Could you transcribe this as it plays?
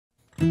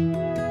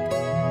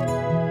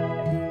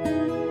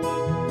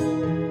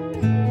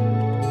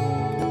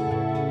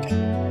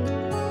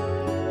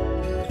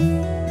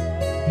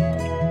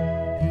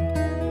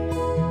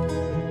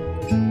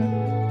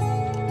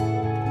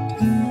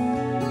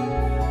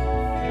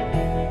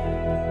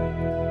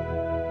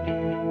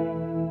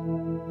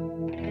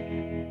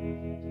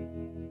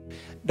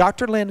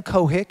Dr. Lynn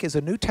Cohick is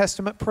a New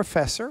Testament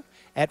professor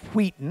at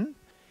Wheaton,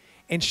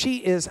 and she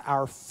is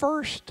our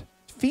first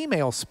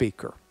female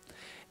speaker.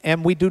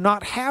 And we do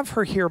not have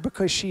her here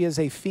because she is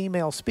a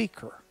female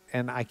speaker,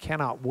 and I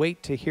cannot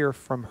wait to hear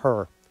from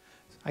her.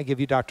 I give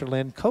you Dr.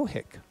 Lynn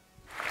Cohick.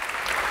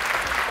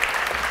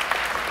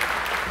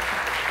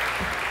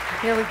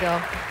 Here we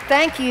go.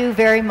 Thank you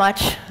very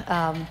much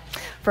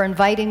for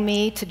inviting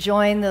me to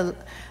join the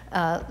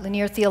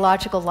Lanier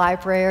Theological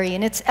Library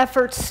in its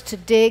efforts to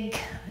dig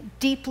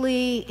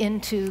deeply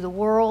into the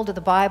world of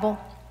the Bible.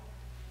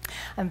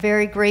 I'm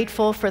very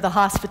grateful for the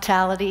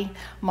hospitality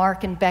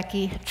Mark and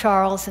Becky,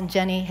 Charles and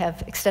Jenny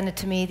have extended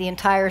to me, the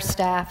entire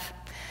staff.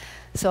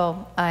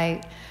 So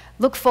I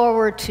look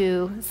forward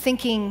to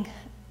thinking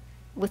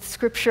with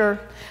Scripture,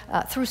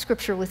 through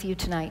Scripture with you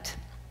tonight.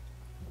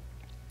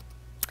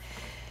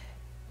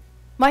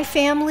 My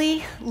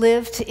family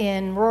lived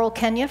in rural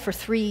Kenya for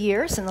 3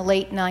 years in the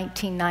late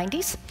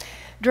 1990s.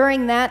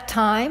 During that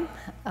time,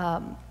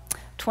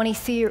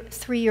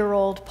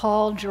 23-year-old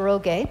Paul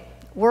Njoroge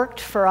worked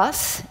for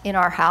us in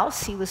our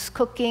house. He was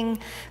cooking,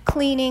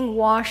 cleaning,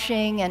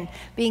 washing, and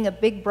being a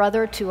big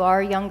brother to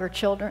our young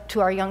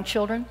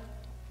children.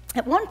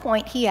 At one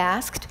point, he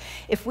asked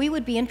if we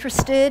would be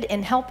interested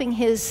in helping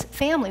his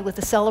family with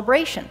a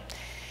celebration.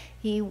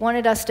 He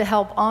wanted us to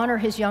help honor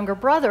his younger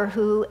brother,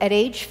 who at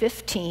age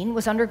 15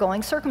 was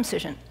undergoing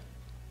circumcision.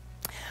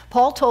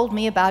 Paul told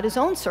me about his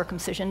own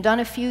circumcision done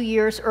a few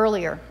years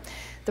earlier.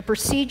 The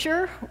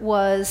procedure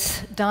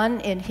was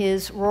done in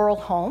his rural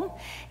home,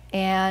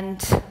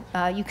 and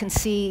you can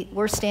see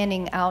we're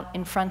standing out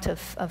in front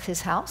of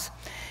his house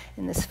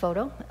in this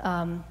photo.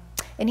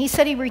 And he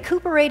said he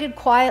recuperated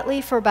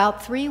quietly for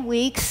about 3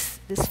 weeks.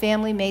 This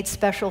family made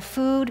special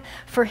food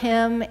for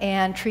him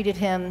and treated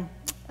him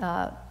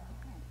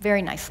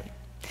very nicely.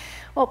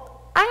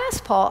 Well, I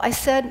asked Paul, I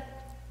said,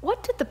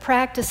 what did the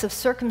practice of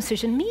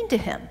circumcision mean to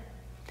him?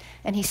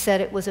 And he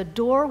said it was a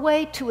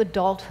doorway to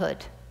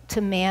adulthood, to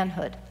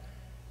manhood.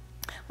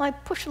 Well, I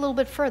pushed a little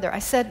bit further. I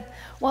said,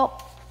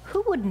 well,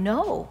 who would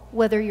know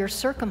whether you're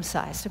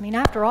circumcised? I mean,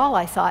 after all,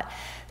 I thought,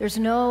 there's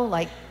no,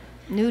 like,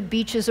 nude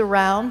beaches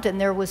around,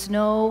 and there was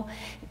no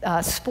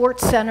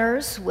sports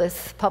centers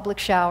with public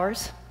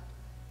showers.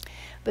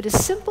 But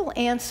his simple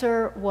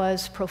answer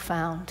was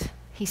profound.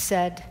 He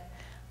said,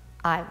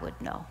 I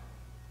would know.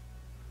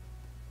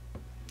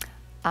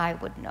 I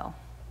would know.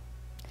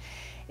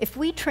 If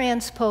we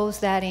transpose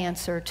that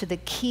answer to the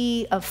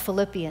key of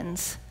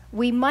Philippians,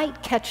 we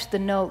might catch the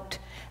note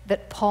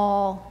that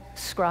Paul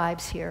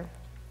scribes here.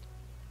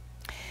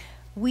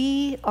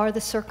 We are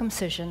the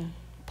circumcision,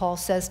 Paul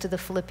says to the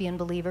Philippian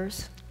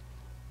believers.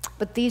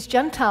 But these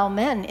Gentile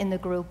men in the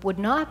group would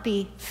not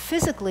be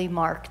physically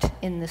marked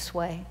in this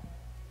way.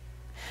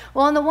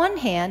 Well, on the one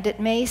hand, it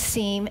may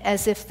seem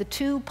as if the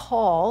two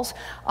Pauls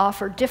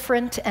offer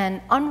different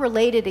and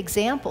unrelated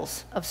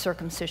examples of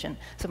circumcision.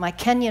 So my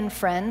Kenyan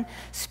friend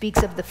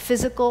speaks of the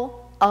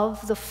physical,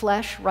 of the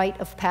flesh rite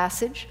of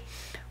passage,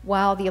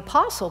 while the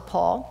Apostle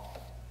Paul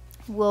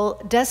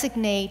will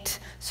designate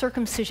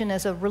circumcision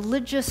as a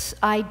religious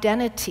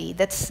identity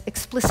that's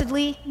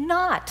explicitly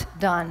not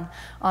done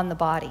on the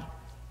body.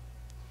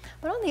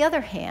 But on the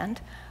other hand,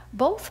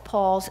 both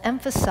Pauls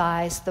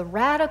emphasize the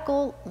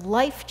radical,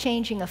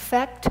 life-changing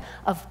effect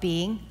of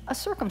being a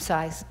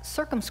circumcised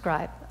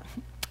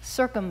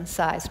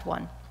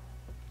one.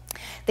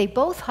 They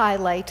both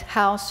highlight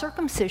how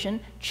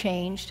circumcision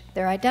changed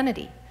their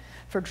identity.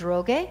 For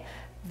Njoroge,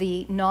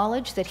 the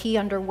knowledge that he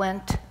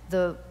underwent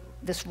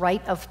this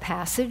rite of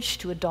passage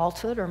to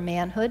adulthood or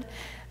manhood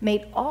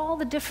made all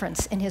the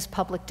difference in his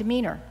public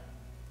demeanor.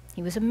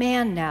 He was a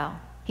man now.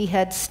 He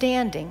had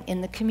standing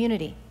in the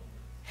community.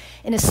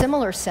 In a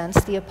similar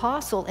sense, the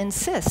apostle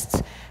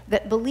insists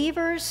that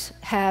believers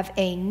have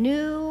a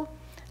new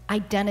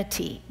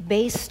identity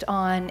based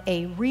on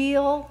a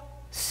real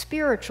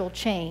spiritual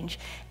change,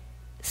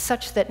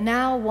 such that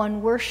now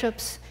one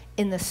worships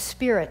in the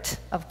Spirit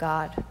of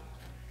God.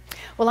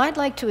 Well, I'd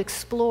like to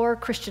explore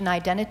Christian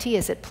identity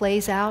as it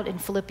plays out in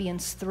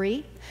Philippians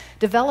 3,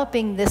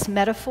 developing this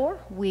metaphor,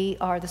 we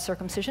are the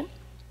circumcision.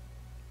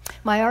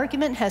 My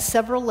argument has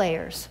several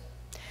layers.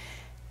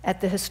 At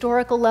the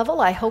historical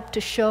level, I hope to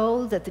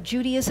show that the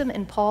Judaism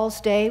in Paul's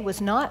day was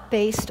not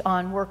based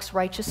on works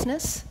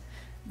righteousness.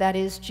 That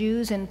is,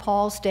 Jews in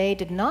Paul's day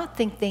did not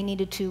think they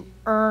needed to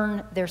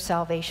earn their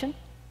salvation.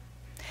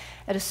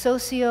 At a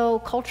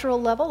socio-cultural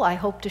level, I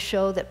hope to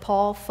show that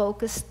Paul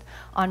focused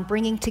on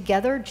bringing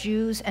together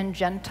Jews and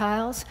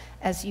Gentiles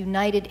as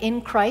united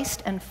in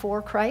Christ and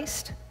for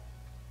Christ.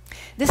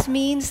 This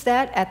means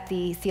that at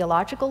the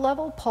theological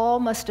level,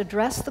 Paul must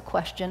address the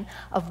question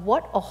of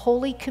what a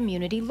holy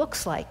community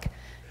looks like.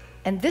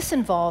 And this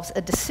involves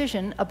a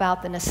decision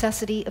about the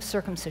necessity of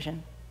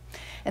circumcision.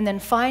 And then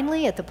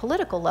finally, at the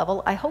political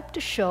level, I hope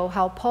to show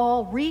how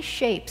Paul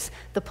reshapes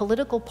the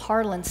political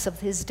parlance of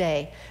his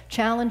day,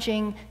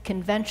 challenging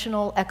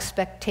conventional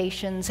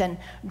expectations and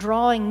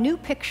drawing new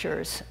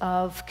pictures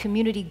of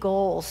community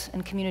goals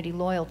and community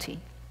loyalty.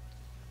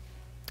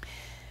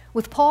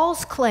 With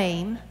Paul's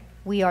claim,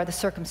 we are the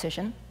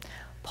circumcision,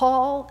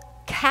 Paul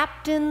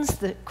captains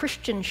the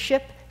Christian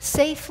ship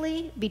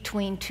safely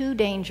between two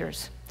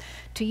dangers.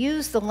 To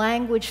use the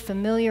language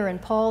familiar in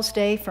Paul's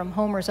day from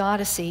Homer's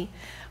Odyssey,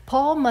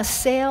 Paul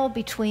must sail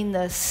between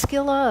the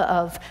Scylla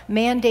of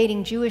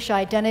mandating Jewish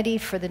identity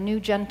for the new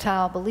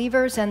Gentile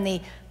believers and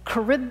the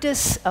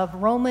Charybdis of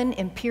Roman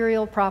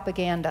imperial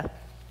propaganda.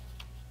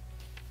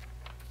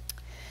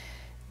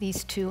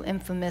 These two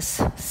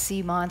infamous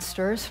sea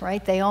monsters,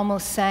 right? They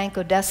almost sank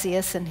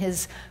Odysseus and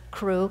his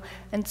crew.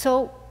 And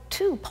so,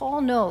 too,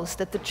 Paul knows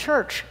that the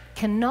church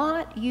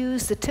cannot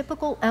use the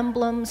typical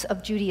emblems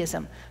of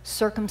Judaism,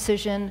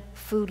 circumcision,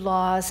 food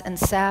laws, and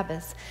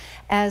Sabbath,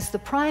 as the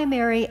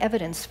primary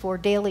evidence for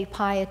daily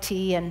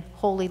piety and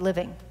holy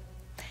living.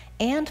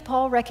 And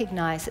Paul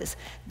recognizes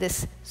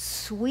this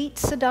sweet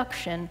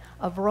seduction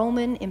of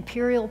Roman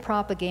imperial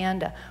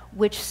propaganda,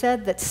 which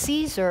said that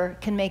Caesar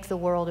can make the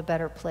world a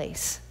better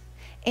place,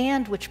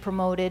 and which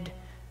promoted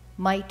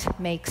might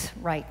makes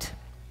right.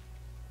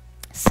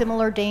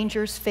 Similar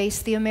dangers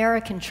face the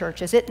American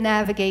church as it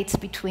navigates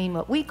between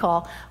what we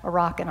call a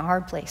rock and a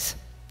hard place.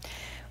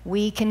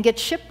 We can get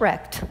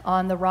shipwrecked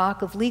on the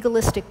rock of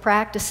legalistic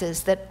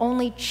practices that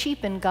only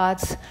cheapen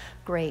God's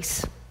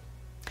grace.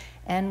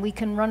 And we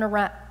can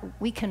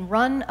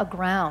run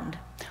aground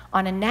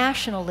on a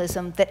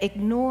nationalism that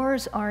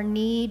ignores our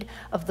need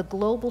of the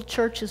global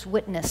church's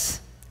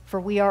witness, for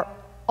we are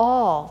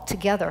all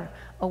together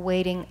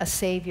awaiting a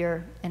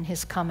Savior and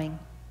his coming.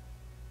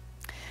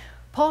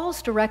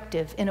 Paul's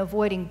directive in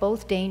avoiding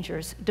both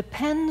dangers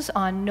depends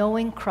on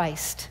knowing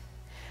Christ,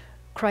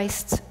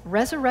 Christ's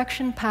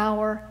resurrection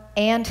power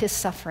and his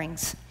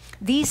sufferings.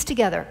 These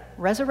together,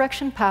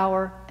 resurrection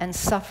power and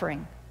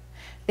suffering,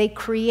 they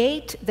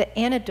create the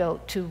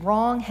antidote to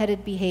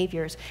wrong-headed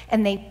behaviors,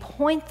 and they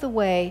point the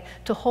way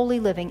to holy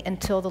living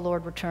until the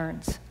Lord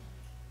returns.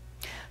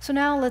 So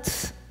now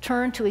let's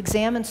turn to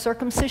examine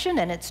circumcision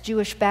and its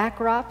Jewish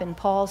backdrop in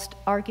Paul's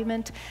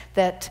argument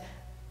that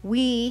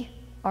we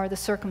are the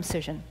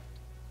circumcision.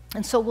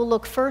 And so we'll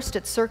look first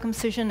at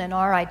circumcision and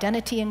our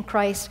identity in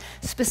Christ,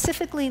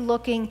 specifically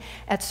looking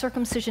at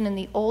circumcision in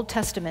the Old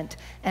Testament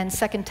and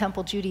Second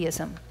Temple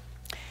Judaism.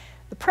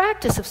 The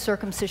practice of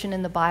circumcision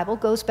in the Bible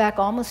goes back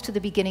almost to the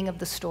beginning of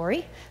the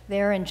story,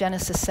 there in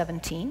Genesis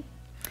 17.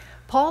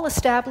 Paul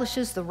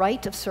establishes the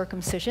rite of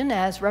circumcision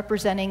as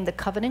representing the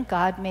covenant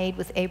God made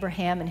with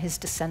Abraham and his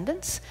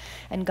descendants,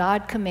 and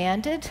God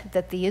commanded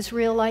that the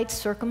Israelites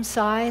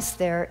circumcise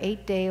their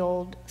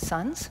 8-day-old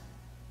sons.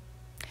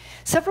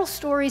 Several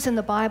stories in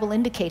the Bible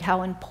indicate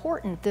how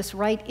important this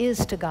rite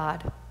is to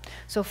God.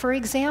 So, for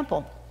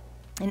example,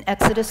 in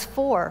Exodus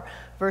 4,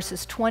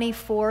 verses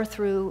 24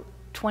 through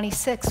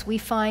 26, we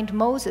find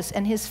Moses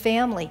and his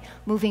family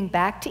moving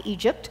back to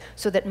Egypt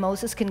so that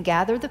Moses can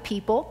gather the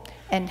people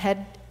and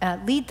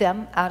lead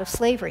them out of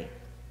slavery.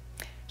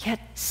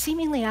 Yet,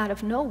 seemingly out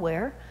of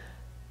nowhere,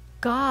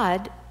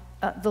 God,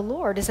 the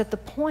Lord, is at the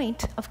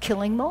point of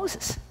killing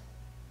Moses.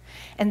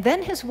 And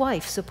then his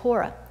wife,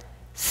 Zipporah,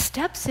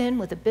 steps in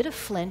with a bit of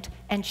flint,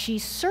 and she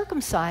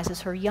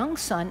circumcises her young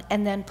son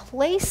and then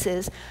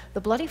places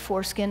the bloody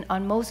foreskin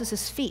on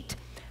Moses' feet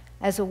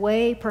as a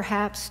way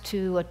perhaps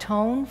to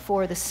atone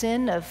for the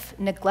sin of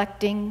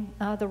neglecting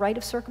the rite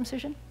of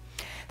circumcision.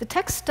 The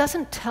text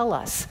doesn't tell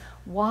us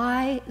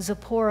why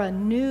Zipporah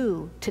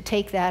knew to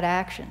take that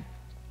action,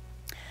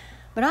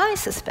 but I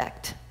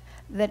suspect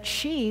that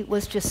she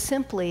was just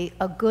simply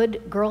a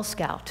good Girl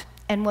Scout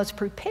and was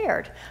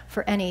prepared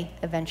for any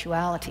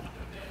eventuality.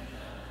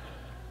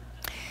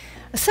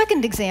 A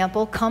second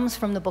example comes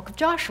from the book of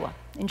Joshua.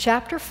 In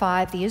chapter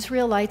 5, the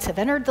Israelites have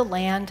entered the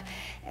land,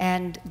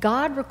 and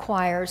God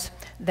requires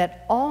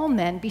that all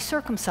men be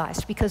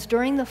circumcised because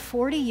during the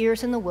 40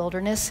 years in the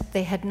wilderness,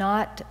 they had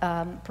not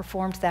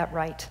performed that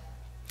rite.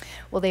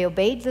 Well, they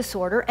obeyed this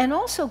order and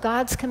also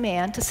God's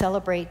command to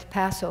celebrate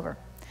Passover.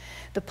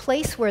 The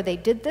place where they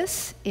did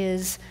this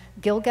is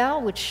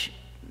Gilgal, which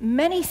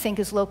many think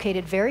is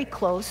located very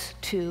close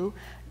to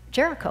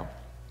Jericho.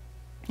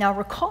 Now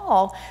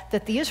recall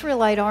that the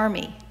Israelite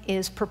army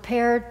is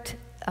prepared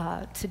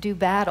to do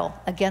battle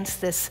against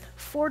this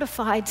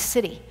fortified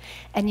city,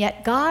 and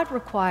yet God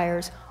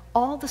requires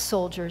all the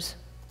soldiers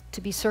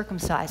to be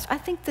circumcised. I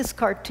think this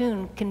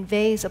cartoon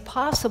conveys a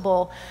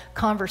possible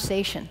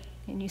conversation.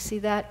 Can you see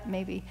that,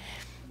 maybe?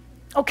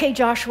 Okay,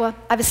 Joshua,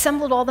 I've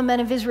assembled all the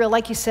men of Israel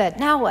like you said.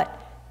 Now what?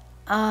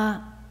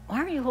 Why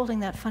are you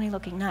holding that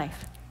funny-looking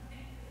knife?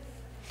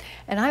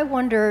 And I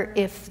wonder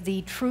if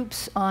the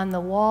troops on the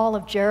wall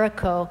of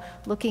Jericho,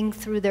 looking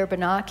through their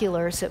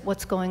binoculars at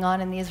what's going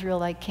on in the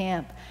Israelite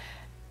camp,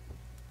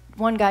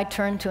 one guy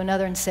turned to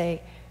another and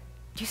say,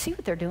 "Do you see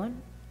what they're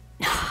doing?"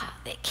 "Nah,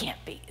 they can't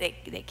be.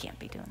 They can't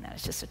be doing that.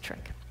 It's just a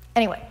trick."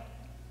 Anyway,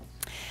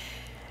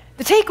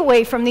 the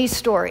takeaway from these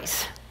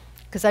stories,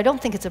 because I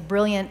don't think it's a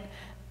brilliant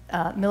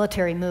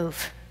military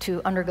move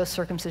to undergo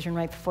circumcision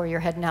right before you're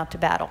heading out to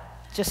battle.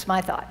 Just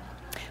my thought.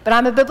 But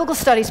I'm a biblical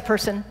studies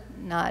person,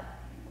 not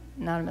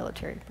a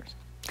military person.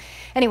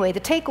 Anyway, the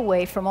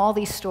takeaway from all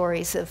these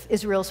stories of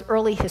Israel's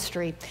early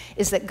history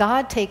is that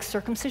God takes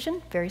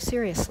circumcision very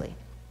seriously.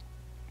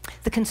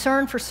 The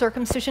concern for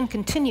circumcision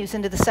continues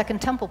into the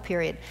Second Temple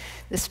period.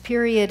 This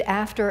period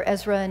after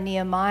Ezra and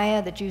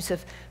Nehemiah, the Jews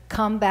have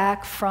come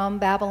back from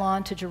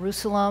Babylon to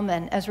Jerusalem,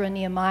 and Ezra and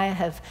Nehemiah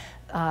have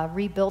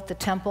rebuilt the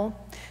temple.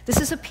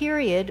 This is a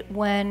period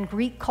when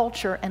Greek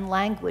culture and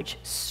language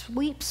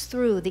sweeps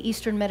through the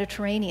Eastern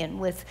Mediterranean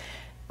with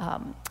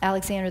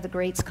Alexander the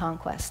Great's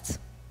conquests.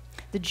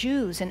 The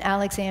Jews in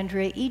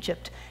Alexandria,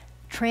 Egypt,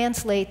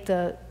 translate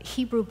the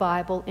Hebrew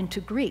Bible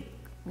into Greek.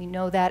 We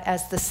know that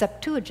as the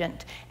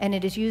Septuagint, and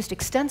it is used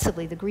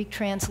extensively. The Greek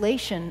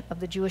translation of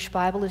the Jewish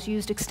Bible is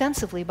used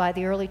extensively by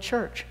the early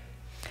church.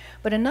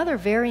 But another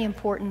very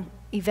important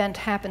event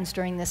happens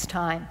during this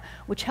time,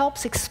 which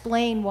helps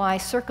explain why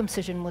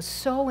circumcision was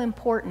so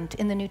important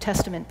in the New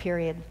Testament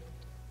period.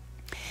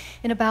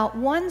 In about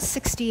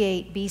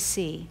 168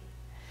 BC,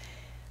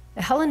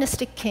 a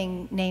Hellenistic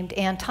king named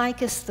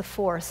Antiochus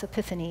IV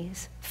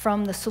Epiphanes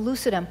from the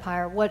Seleucid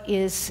Empire, what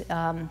is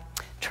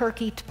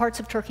Turkey, parts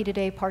of Turkey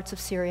today, parts of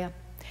Syria,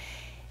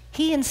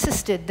 he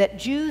insisted that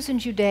Jews in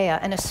Judea,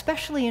 and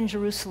especially in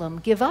Jerusalem,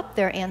 give up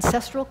their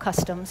ancestral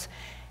customs,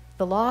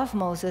 the law of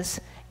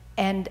Moses,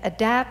 and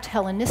adapt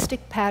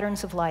Hellenistic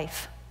patterns of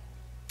life.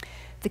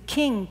 The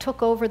king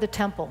took over the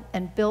temple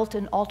and built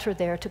an altar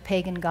there to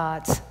pagan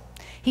gods.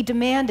 He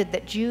demanded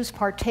that Jews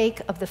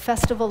partake of the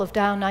festival of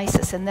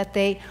Dionysus and that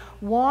they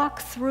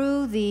walk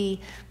through the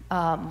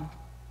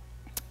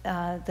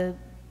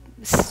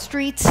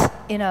streets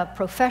in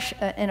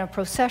a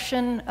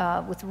procession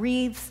with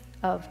wreaths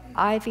of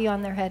ivy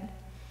on their head.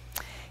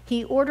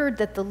 He ordered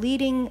that the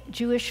leading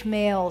Jewish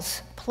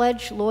males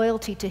pledge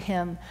loyalty to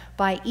him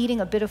by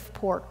eating a bit of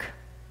pork.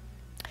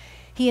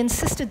 He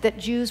insisted that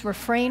Jews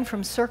refrain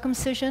from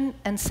circumcision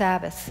and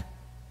Sabbath.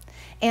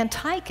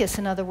 Antiochus,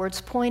 in other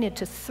words, pointed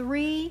to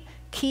three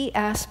key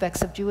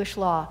aspects of Jewish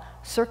law: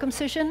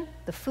 circumcision,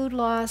 the food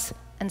laws,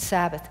 and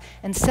Sabbath,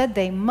 and said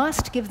they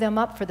must give them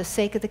up for the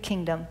sake of the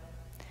kingdom.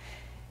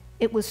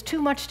 It was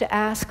too much to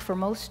ask for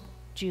most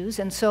Jews,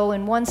 and so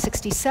in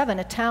 167,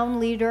 a town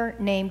leader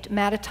named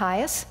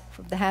Mattathias,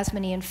 from the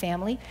Hasmonean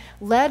family,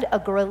 led a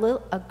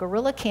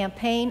guerrilla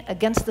campaign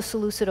against the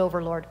Seleucid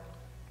overlord.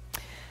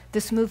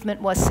 This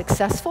movement was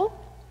successful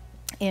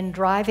in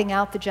driving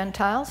out the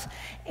Gentiles,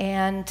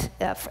 and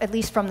at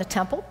least from the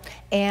temple,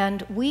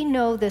 and we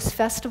know this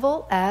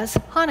festival as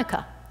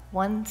Hanukkah,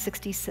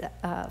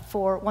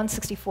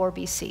 164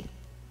 BC.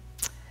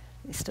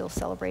 We still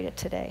celebrate it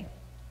today.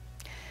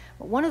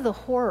 One of the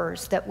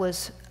horrors that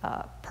was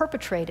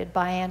perpetrated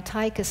by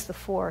Antiochus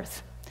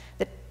IV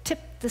that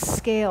tipped the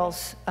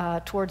scales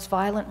towards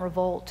violent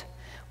revolt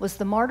was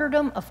the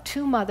martyrdom of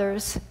two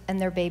mothers and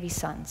their baby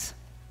sons.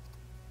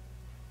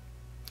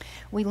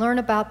 We learn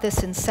about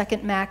this in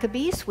Second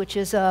Maccabees, which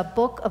is a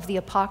book of the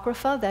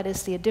Apocrypha, that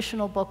is the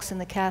additional books in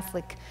the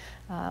Catholic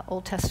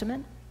Old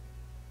Testament.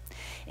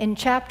 In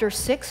chapter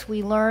 6,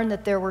 we learn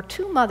that there were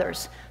two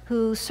mothers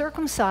who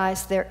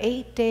circumcised their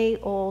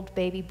 8-day-old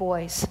baby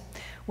boys.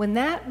 When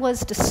that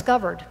was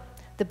discovered,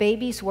 the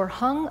babies were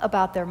hung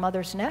about their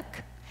mother's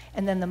neck,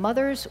 and then the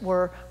mothers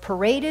were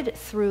paraded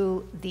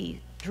through the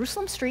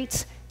Jerusalem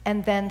streets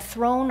and then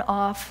thrown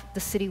off the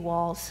city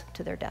walls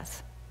to their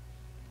death.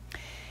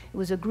 It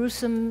was a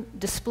gruesome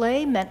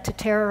display meant to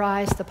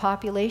terrorize the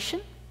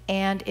population,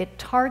 and it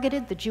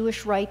targeted the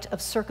Jewish rite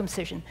of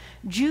circumcision.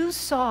 Jews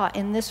saw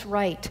in this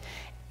rite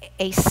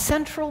a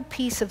central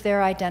piece of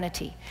their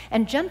identity,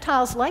 and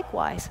Gentiles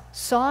likewise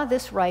saw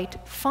this rite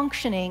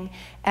functioning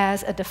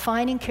as a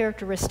defining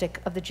characteristic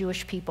of the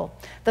Jewish people.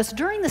 Thus,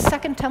 during the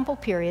Second Temple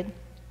period,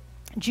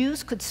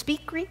 Jews could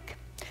speak Greek,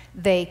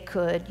 they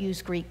could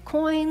use Greek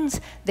coins,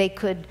 they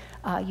could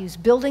use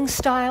building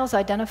styles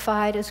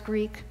identified as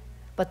Greek,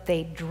 but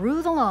they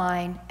drew the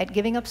line at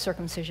giving up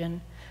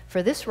circumcision,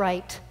 for this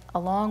rite,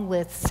 along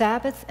with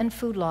Sabbath and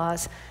food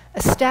laws,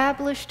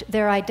 established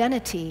their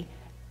identity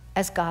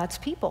as God's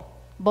people,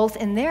 both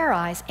in their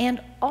eyes and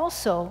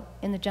also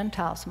in the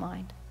Gentiles'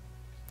 mind.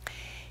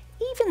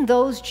 Even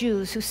those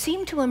Jews who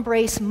seemed to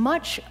embrace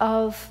much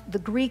of the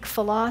Greek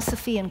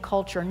philosophy and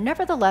culture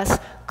nevertheless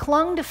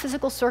clung to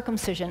physical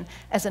circumcision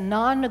as a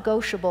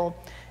non-negotiable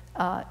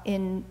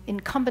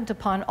incumbent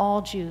upon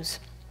all Jews.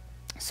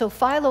 So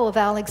Philo of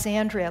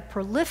Alexandria, a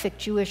prolific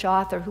Jewish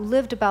author who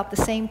lived about the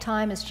same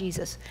time as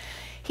Jesus,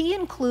 he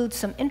includes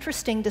some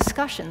interesting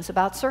discussions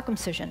about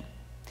circumcision.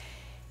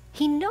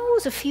 He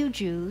knows a few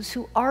Jews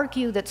who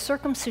argue that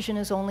circumcision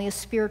is only a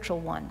spiritual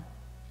one,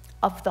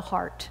 of the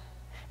heart.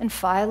 And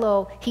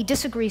Philo, he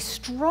disagrees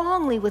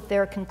strongly with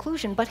their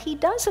conclusion, but he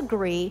does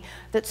agree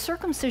that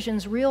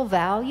circumcision's real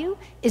value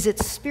is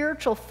its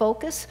spiritual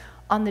focus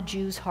on the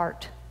Jew's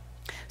heart.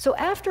 So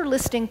after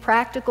listing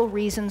practical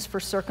reasons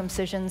for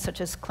circumcision, such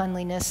as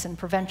cleanliness and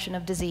prevention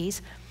of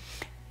disease,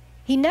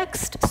 he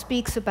next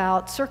speaks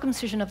about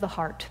circumcision of the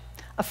heart,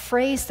 a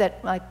phrase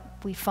that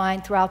we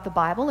find throughout the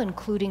Bible,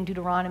 including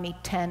Deuteronomy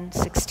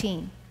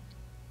 10:16.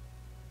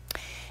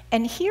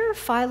 And here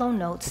Philo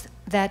notes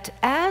that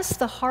as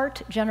the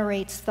heart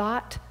generates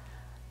thought,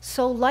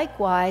 so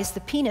likewise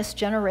the penis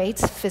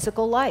generates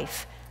physical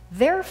life.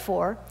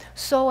 Therefore,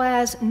 so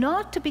as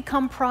not to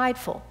become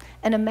prideful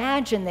and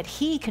imagine that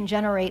he can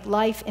generate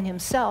life in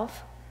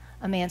himself,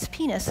 a man's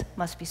penis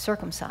must be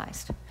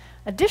circumcised.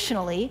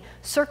 Additionally,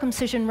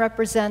 circumcision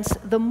represents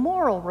the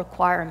moral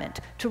requirement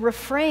to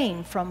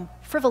refrain from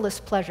frivolous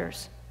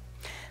pleasures.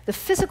 The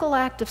physical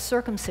act of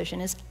circumcision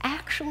is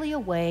actually a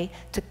way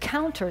to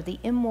counter the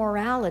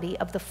immorality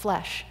of the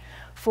flesh,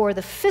 for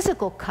the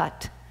physical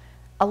cut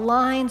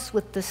aligns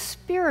with the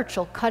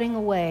spiritual cutting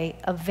away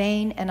of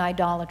vain and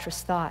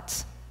idolatrous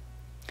thoughts.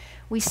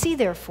 We see,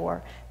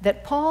 therefore,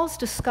 that Paul's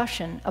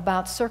discussion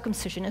about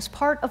circumcision is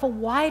part of a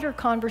wider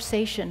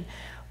conversation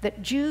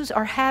that Jews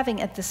are having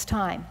at this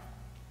time.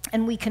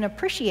 And we can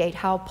appreciate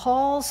how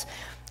Paul's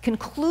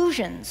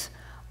conclusions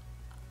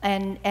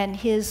and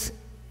his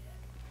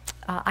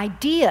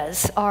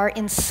ideas are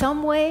in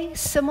some way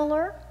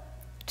similar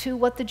to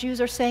what the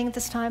Jews are saying at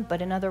this time,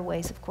 but in other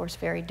ways, of course,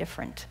 very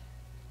different.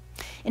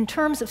 In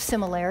terms of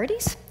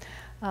similarities,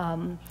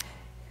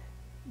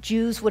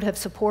 Jews would have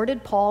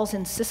supported Paul's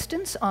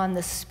insistence on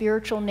the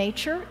spiritual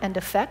nature and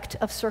effect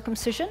of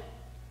circumcision.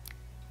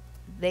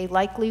 They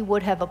likely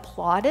would have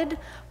applauded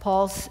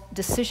Paul's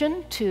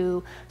decision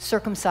to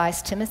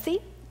circumcise Timothy.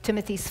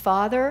 Timothy's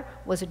father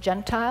was a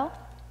Gentile,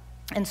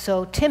 and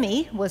so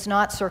Timmy was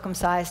not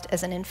circumcised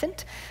as an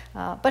infant,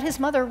 but his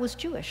mother was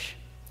Jewish.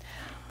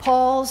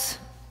 Paul's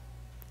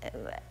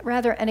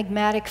rather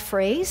enigmatic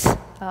phrase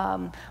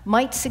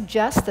might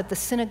suggest that the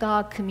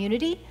synagogue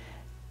community,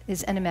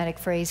 his enigmatic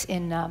phrase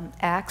in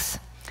Acts,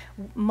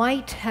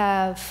 might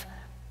have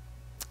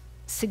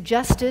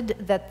suggested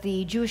that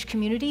the Jewish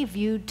community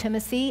viewed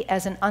Timothy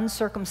as an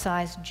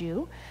uncircumcised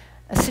Jew,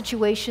 a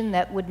situation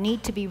that would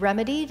need to be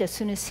remedied as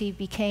soon as he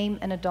became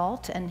an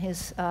adult and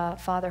his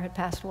father had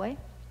passed away.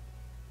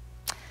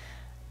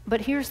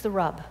 But here's the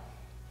rub.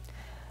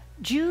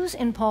 Jews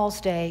in Paul's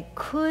day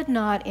could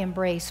not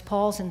embrace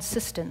Paul's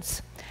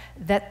insistence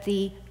that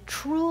the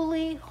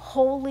truly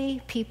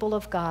holy people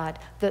of God,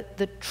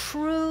 the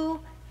true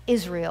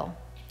Israel,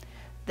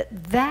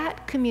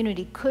 that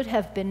community could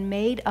have been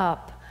made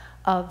up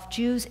of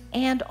Jews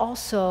and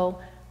also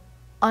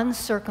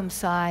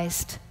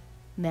uncircumcised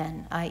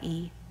men,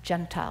 i.e.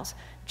 Gentiles.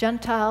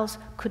 Gentiles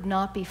could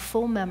not be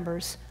full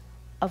members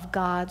of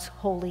God's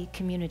holy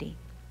community.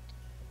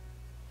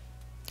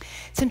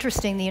 It's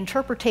interesting, the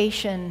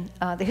interpretation,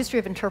 the history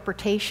of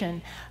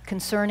interpretation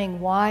concerning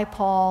why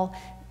Paul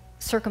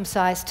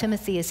circumcised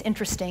Timothy is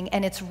interesting,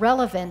 and it's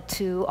relevant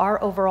to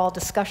our overall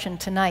discussion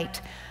tonight.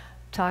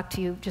 Talk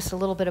to you just a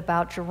little bit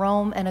about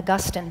Jerome and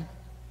Augustine.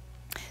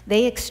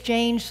 They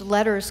exchanged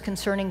letters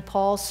concerning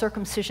Paul's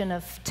circumcision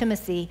of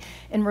Timothy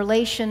in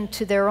relation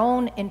to their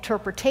own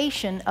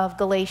interpretation of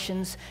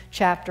Galatians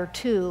chapter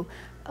 2,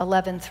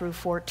 11 through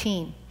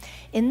 14.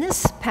 In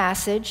this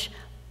passage,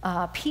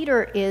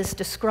 Peter is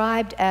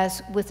described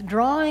as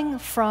withdrawing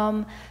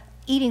from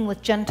eating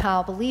with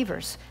Gentile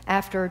believers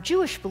after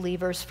Jewish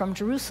believers from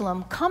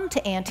Jerusalem come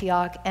to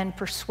Antioch and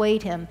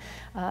persuade him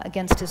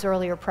against his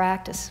earlier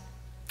practice.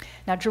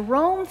 Now,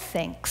 Jerome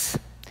thinks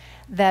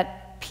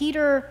that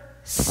Peter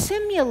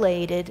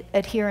simulated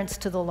adherence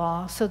to the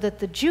law so that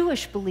the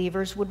Jewish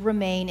believers would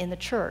remain in the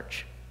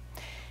church.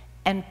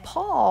 And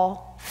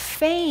Paul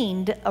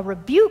feigned a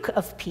rebuke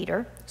of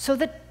Peter so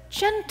that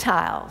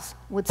Gentiles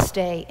would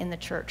stay in the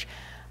church.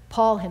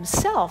 Paul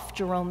himself,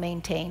 Jerome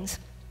maintains,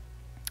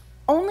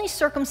 only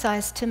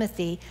circumcised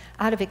Timothy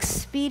out of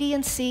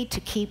expediency to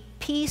keep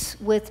peace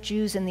with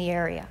Jews in the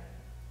area.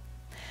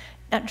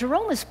 Now,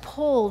 Jerome is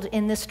pulled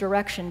in this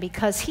direction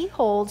because he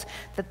holds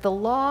that the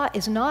law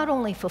is not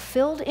only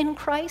fulfilled in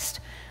Christ,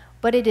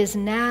 but it is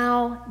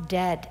now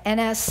dead. And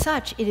as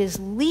such, it is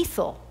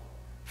lethal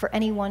for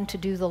anyone to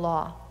do the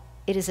law.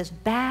 It is as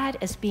bad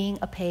as being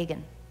a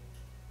pagan.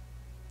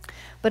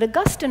 But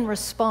Augustine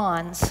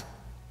responds,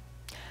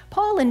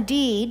 Paul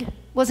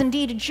was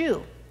indeed a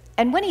Jew,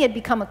 and when he had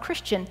become a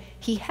Christian,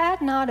 he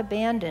had not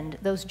abandoned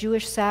those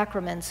Jewish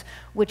sacraments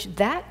which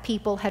that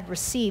people had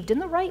received in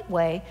the right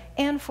way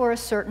and for a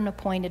certain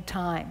appointed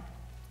time.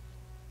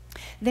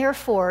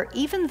 Therefore,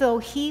 even though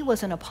he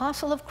was an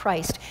apostle of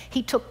Christ,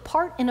 he took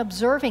part in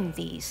observing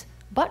these,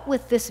 but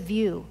with this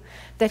view,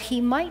 that he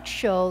might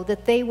show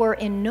that they were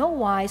in no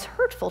wise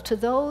hurtful to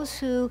those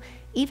who,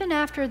 even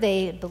after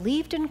they had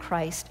believed in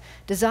Christ,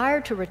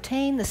 desired to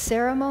retain the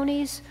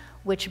ceremonies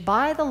which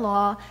by the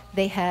law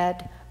they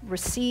had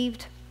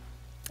received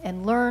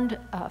and learned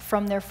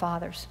from their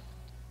fathers,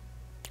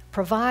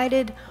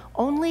 provided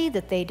only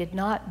that they did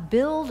not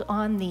build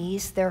on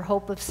these their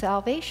hope of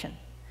salvation,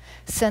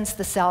 since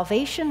the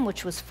salvation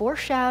which was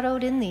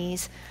foreshadowed in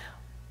these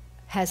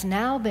has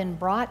now been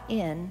brought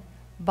in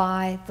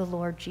by the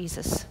Lord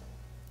Jesus.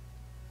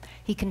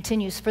 He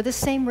continues, for this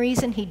same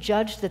reason he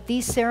judged that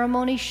these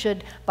ceremonies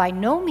should by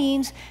no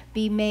means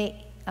be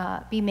made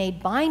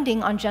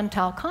binding on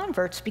Gentile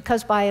converts,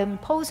 because by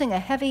imposing a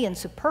heavy and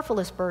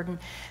superfluous burden,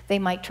 they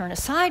might turn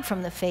aside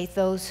from the faith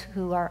those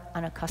who are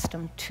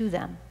unaccustomed to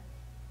them.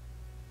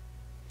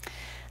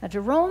 Now,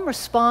 Jerome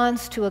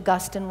responds to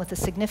Augustine with a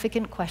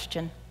significant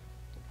question.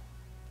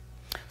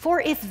 For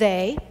if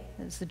they,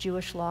 as the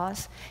Jewish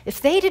laws,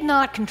 if they did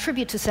not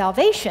contribute to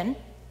salvation,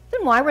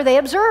 then why were they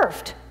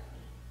observed?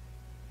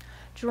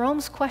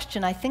 Jerome's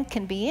question, I think,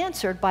 can be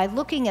answered by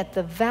looking at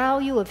the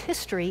value of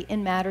history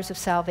in matters of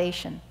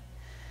salvation.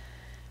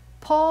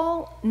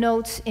 Paul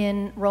notes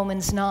in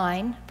Romans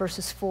 9,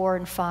 verses 4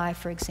 and 5,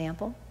 for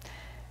example,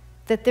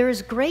 that there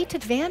is great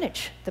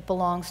advantage that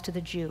belongs to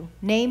the Jew,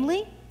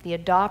 namely, the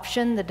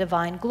adoption, the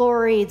divine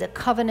glory, the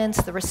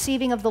covenants, the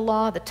receiving of the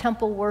law, the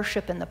temple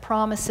worship, and the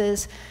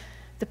promises,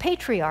 the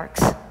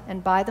patriarchs,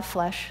 and by the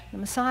flesh, the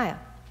Messiah.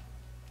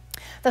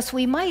 Thus,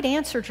 we might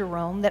answer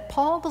Jerome that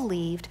Paul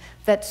believed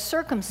that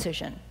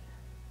circumcision,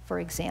 for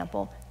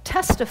example,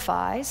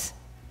 testifies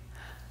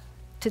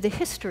to the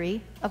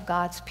history of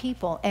God's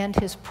people and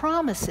his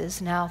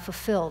promises now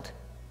fulfilled.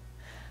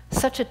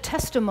 Such a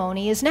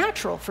testimony is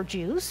natural for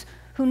Jews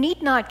who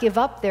need not give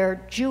up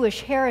their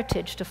Jewish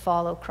heritage to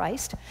follow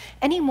Christ,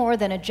 any more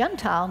than a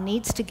Gentile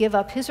needs to give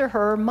up his or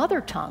her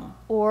mother tongue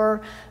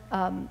or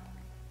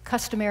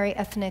customary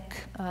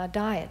ethnic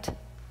diet.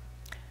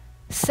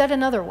 Said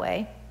another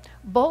way,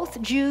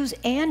 both Jews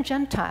and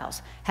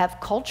Gentiles have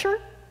culture,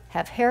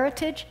 have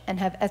heritage, and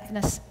have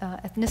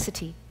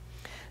ethnicity.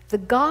 The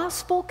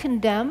gospel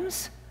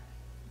condemns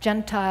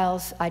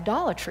Gentiles'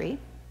 idolatry,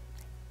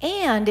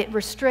 and it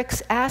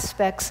restricts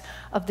aspects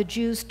of the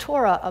Jews'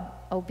 Torah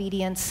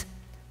obedience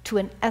to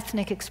an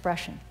ethnic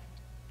expression.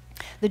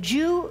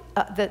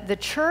 The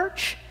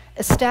church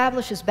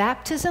establishes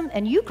baptism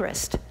and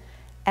Eucharist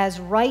as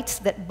rites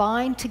that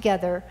bind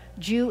together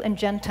Jew and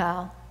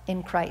Gentile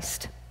in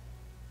Christ.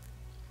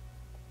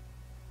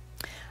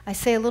 I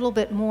say a little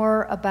bit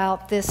more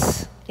about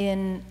this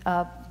in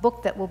a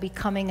book that will be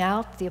coming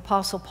out, The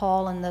Apostle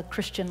Paul and the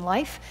Christian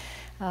Life.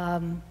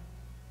 We'll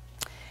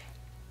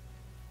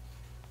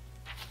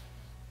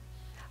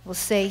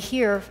say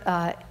here,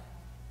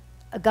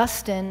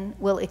 Augustine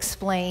will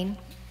explain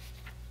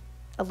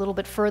a little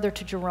bit further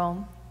to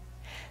Jerome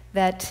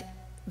that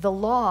the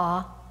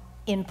law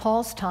in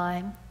Paul's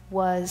time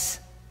was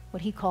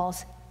what he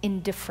calls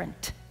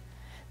indifferent.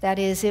 That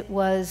is, it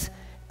was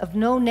of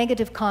no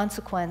negative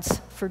consequence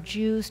for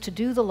Jews to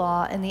do the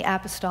law in the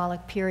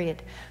apostolic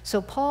period.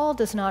 So Paul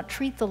does not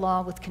treat the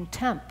law with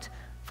contempt,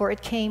 for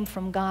it came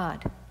from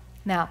God.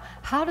 Now,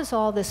 how does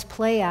all this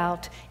play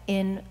out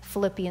in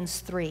Philippians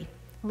 3?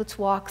 Let's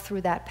walk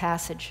through that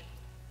passage.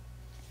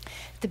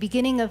 At the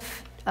beginning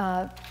of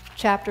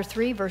chapter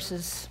 3,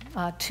 verses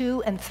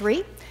 2 and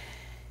 3,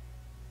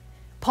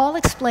 Paul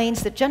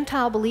explains that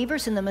Gentile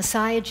believers in the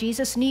Messiah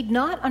Jesus need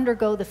not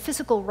undergo the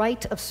physical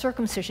rite of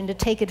circumcision to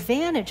take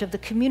advantage of the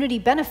community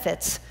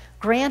benefits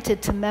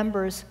granted to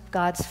members of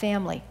God's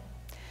family.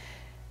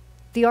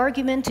 The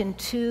argument in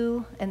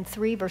 2 and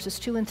 3, verses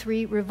 2 and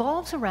 3,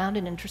 revolves around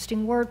an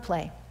interesting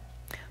wordplay.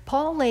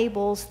 Paul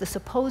labels this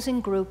opposing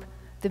group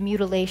the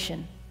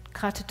mutilation,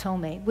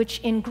 katatome, which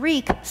in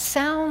Greek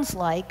sounds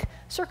like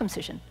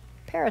circumcision,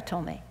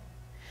 peritome.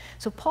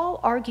 So Paul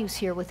argues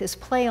here with his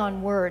play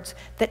on words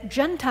that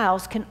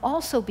Gentiles can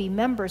also be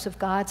members of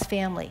God's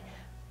family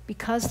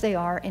because they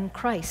are in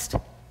Christ.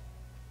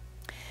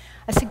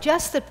 I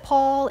suggest that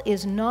Paul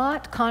is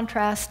not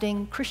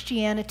contrasting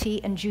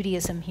Christianity and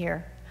Judaism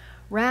here.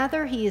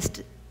 Rather, he is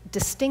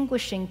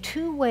distinguishing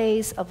two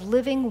ways of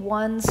living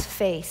one's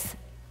faith,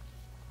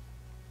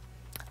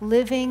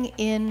 living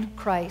in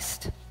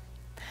Christ.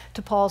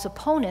 To Paul's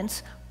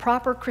opponents,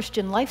 proper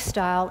Christian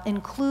lifestyle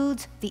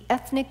includes the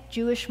ethnic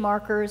Jewish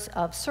markers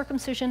of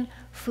circumcision,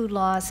 food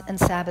laws, and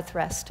Sabbath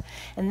rest.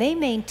 And they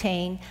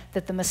maintain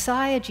that the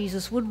Messiah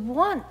Jesus would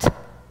want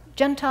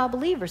Gentile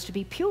believers to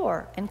be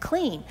pure and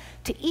clean,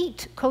 to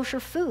eat kosher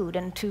food,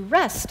 and to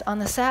rest on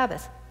the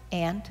Sabbath,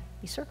 and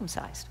be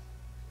circumcised.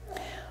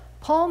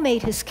 Paul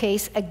made his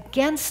case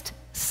against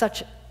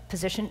such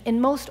position in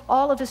most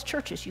all of his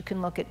churches. You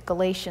can look at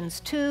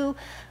Galatians 2,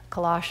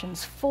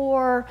 Colossians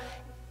 4,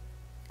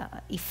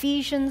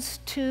 Ephesians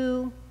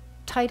 2,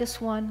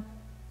 Titus 1.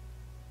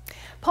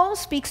 Paul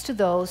speaks to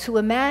those who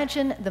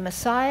imagine the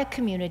Messiah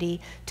community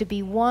to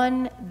be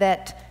one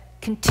that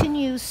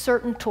continues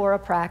certain Torah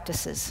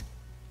practices.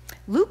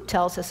 Luke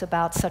tells us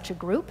about such a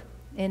group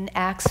in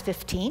Acts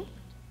 15.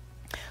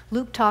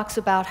 Luke talks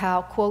about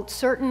how, quote,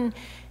 certain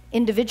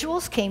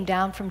individuals came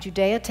down from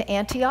Judea to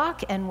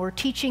Antioch and were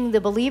teaching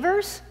the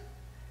believers,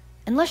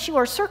 unless you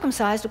are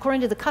circumcised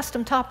according to the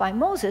custom taught by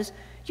Moses,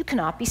 you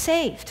cannot be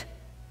saved.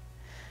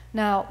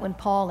 Now, when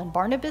Paul and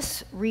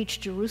Barnabas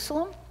reached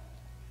Jerusalem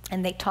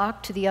and they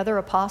talked to the other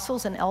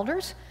apostles and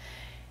elders,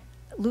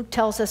 Luke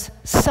tells us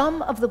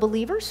some of the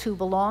believers who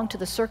belonged to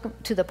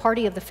the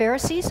party of the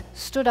Pharisees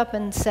stood up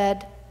and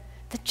said,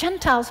 the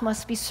Gentiles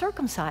must be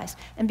circumcised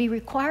and be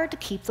required to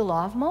keep the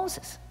law of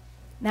Moses.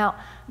 Now,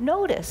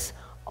 notice,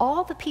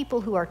 all the people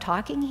who are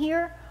talking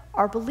here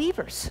are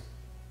believers.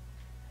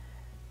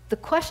 The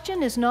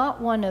question is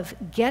not one of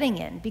getting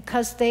in,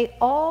 because they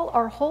all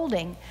are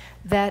holding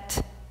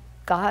that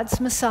God's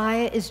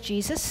Messiah is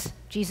Jesus.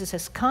 Jesus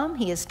has come,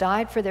 he has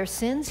died for their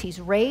sins, he's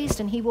raised,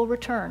 and he will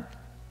return.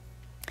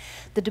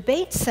 The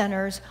debate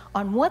centers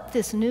on what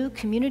this new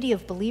community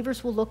of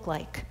believers will look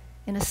like.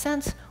 In a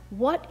sense,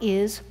 what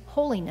is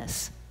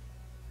holiness.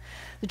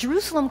 The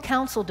Jerusalem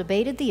Council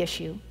debated the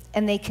issue,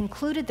 and they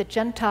concluded that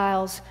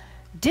Gentiles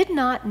did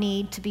not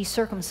need to be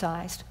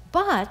circumcised,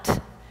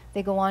 but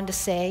they go on to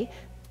say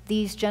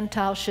these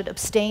Gentiles should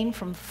abstain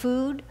from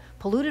food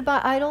polluted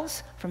by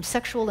idols, from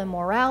sexual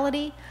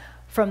immorality,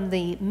 from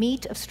the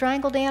meat of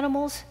strangled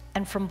animals,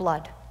 and from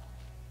blood.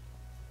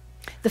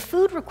 The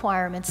food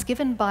requirements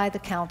given by the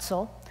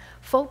council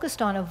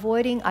focused on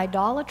avoiding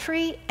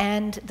idolatry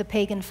and the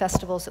pagan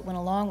festivals that went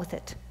along with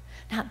it.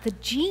 Now, the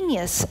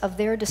genius of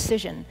their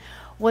decision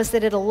was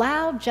that it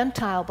allowed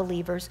Gentile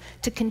believers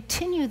to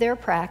continue their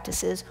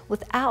practices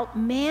without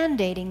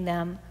mandating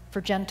them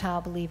for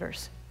Gentile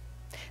believers.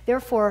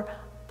 Therefore,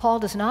 Paul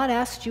does not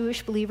ask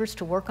Jewish believers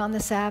to work on the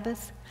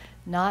Sabbath,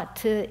 not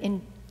to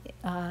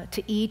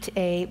eat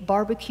a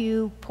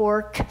barbecue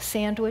pork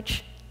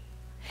sandwich.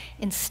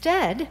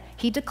 Instead,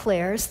 he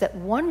declares that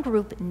one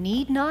group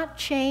need not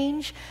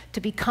change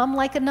to become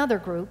like another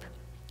group,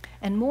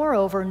 and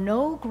moreover,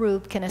 no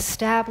group can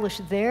establish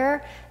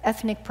their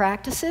ethnic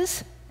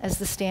practices as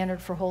the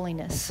standard for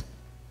holiness.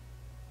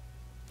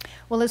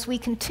 Well, as we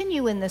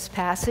continue in this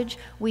passage,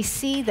 we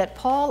see that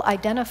Paul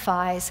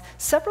identifies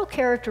several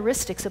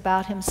characteristics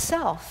about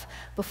himself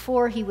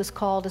before he was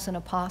called as an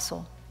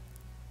apostle.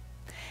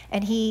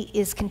 And he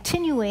is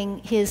continuing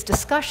his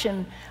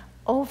discussion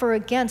over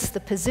against the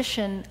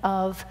position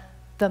of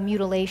the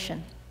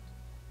mutilation.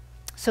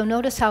 So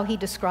notice how he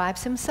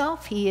describes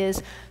himself. He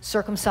is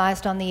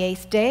circumcised on the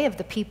 8th day of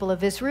the people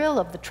of Israel,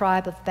 of the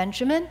tribe of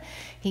Benjamin.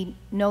 He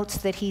notes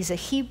that he's a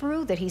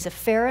Hebrew, that he's a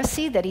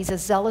Pharisee, that he's a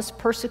zealous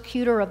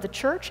persecutor of the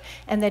church,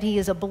 and that he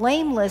is a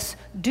blameless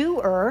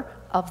doer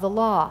of the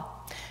law.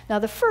 Now,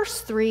 the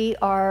first three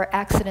are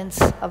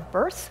accidents of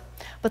birth,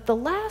 but the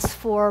last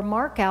four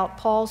mark out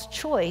Paul's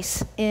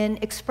choice in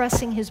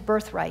expressing his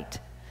birthright.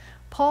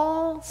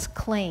 Paul's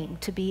claim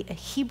to be a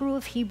Hebrew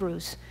of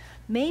Hebrews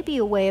may be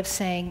a way of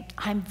saying,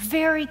 I'm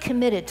very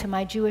committed to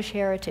my Jewish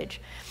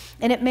heritage.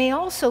 And it may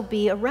also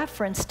be a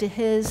reference to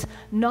his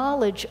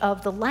knowledge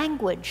of the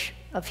language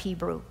of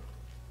Hebrew.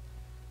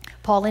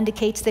 Paul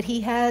indicates that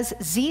he has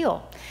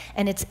zeal,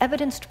 and it's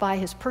evidenced by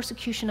his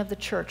persecution of the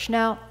church.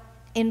 Now,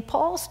 in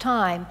Paul's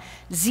time,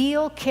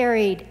 zeal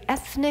carried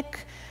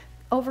ethnic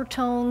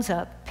overtones,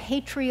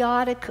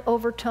 patriotic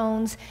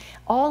overtones,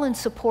 all in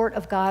support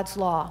of God's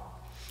law.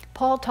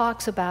 Paul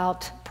talks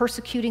about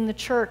persecuting the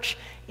church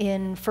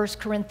in 1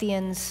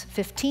 Corinthians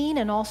 15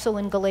 and also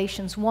in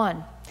Galatians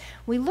 1.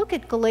 We look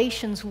at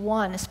Galatians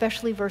 1,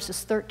 especially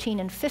verses 13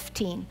 and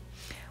 15.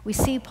 We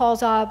see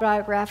Paul's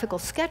autobiographical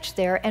sketch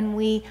there, and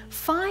we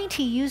find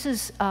he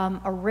uses a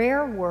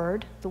rare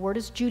word. The word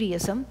is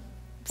Judaism.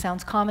 It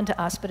sounds common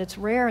to us, but it's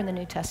rare in the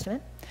New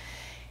Testament.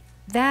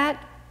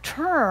 That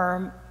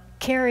term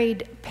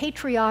carried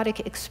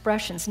patriotic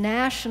expressions,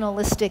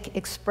 nationalistic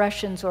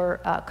expressions or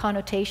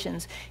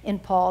connotations in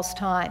Paul's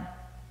time.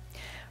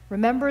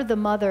 Remember the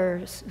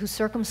mothers who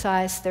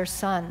circumcised their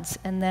sons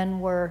and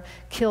then were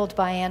killed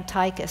by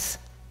Antiochus.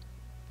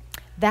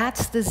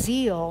 That's the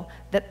zeal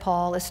that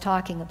Paul is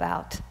talking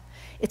about.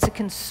 It's a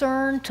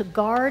concern to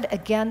guard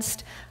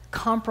against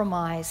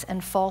compromise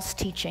and false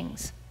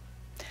teachings.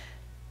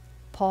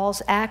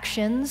 Paul's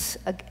actions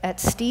at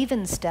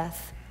Stephen's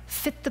death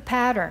fit the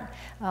pattern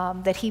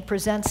that he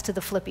presents to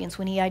the Philippians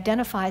when he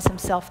identifies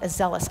himself as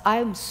zealous. I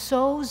am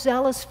so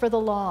zealous for the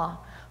law,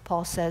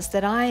 Paul says,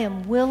 that I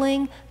am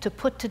willing to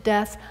put to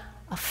death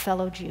a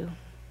fellow Jew.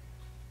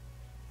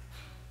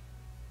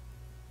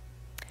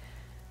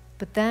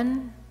 But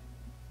then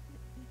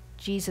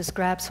Jesus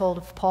grabs hold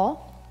of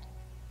Paul,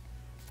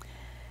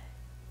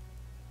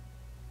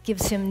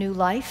 gives him new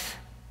life,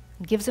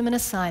 and gives him an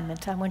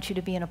assignment. I want you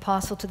to be an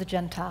apostle to the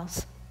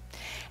Gentiles.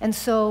 And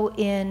so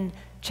in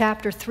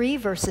chapter 3,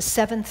 verses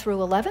 7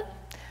 through 11,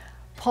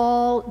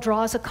 Paul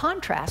draws a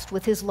contrast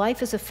with his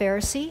life as a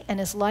Pharisee and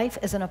his life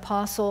as an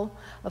apostle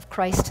of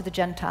Christ to the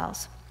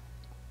Gentiles.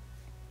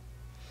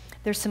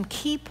 There's some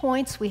key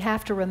points we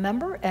have to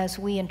remember as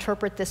we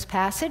interpret this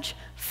passage.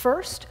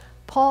 First,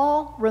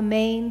 Paul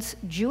remains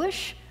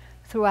Jewish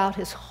throughout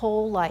his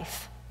whole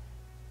life.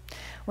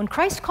 When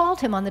Christ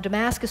called him on the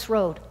Damascus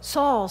road,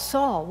 "Saul,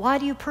 Saul, why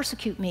do you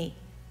persecute me?"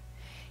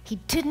 he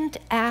didn't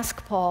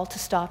ask Paul to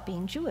stop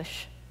being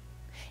Jewish.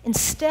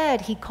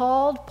 Instead, he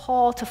called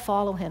Paul to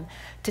follow him,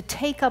 to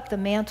take up the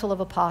mantle of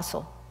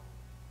apostle.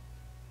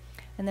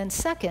 And then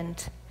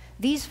second,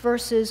 these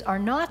verses are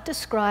not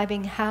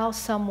describing how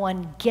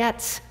someone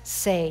gets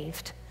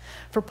saved.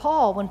 For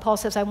Paul, when Paul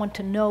says, I want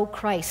to know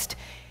Christ,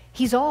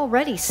 he's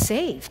already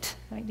saved.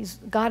 Right? He's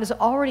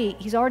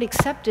already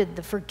accepted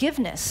the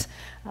forgiveness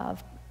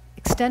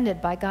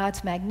extended by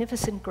God's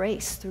magnificent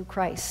grace through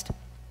Christ.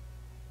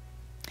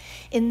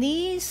 In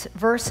these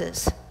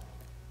verses,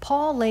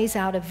 Paul lays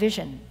out a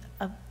vision,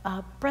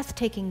 a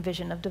breathtaking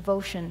vision of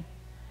devotion,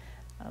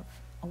 of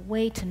a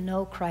way to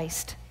know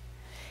Christ.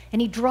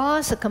 And he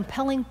draws a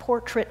compelling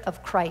portrait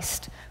of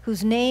Christ,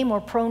 whose name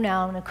or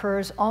pronoun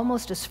occurs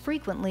almost as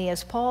frequently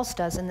as Paul's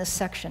does in this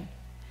section.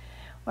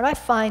 What I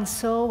find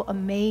so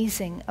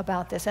amazing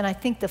about this, and I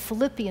think the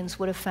Philippians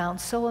would have found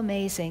so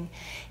amazing,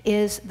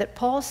 is that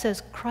Paul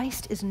says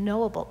Christ is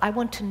knowable. I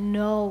want to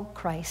know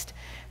Christ.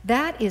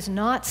 That is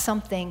not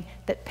something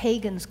that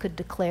pagans could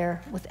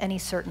declare with any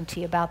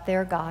certainty about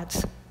their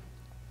gods.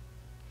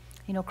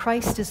 You know,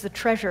 Christ is the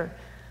treasure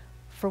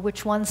for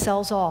which one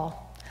sells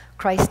all.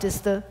 Christ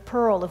is the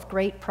pearl of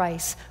great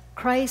price.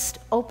 Christ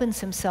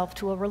opens himself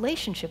to a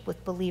relationship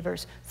with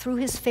believers through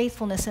his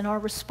faithfulness and our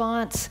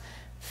response,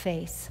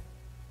 faith.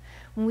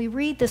 When we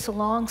read this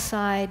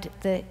alongside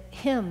the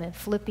hymn in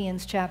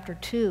Philippians chapter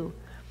 2,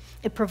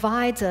 it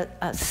provides a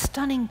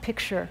stunning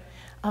picture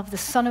of the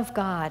Son of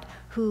God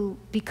who,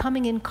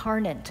 becoming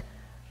incarnate,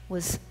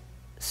 was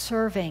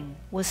serving,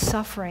 was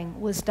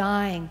suffering, was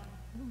dying,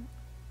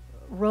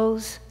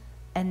 rose,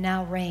 and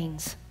now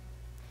reigns.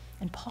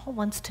 And Paul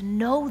wants to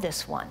know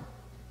this one.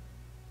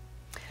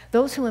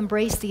 Those who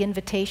embrace the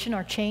invitation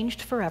are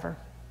changed forever.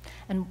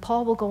 And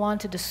Paul will go on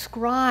to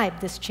describe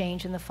this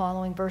change in the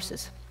following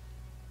verses.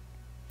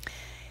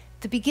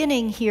 At the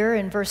beginning here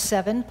in verse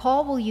 7,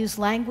 Paul will use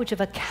language of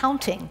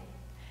accounting,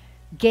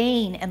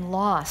 gain and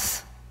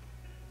loss,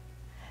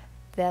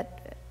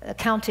 that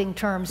accounting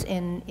terms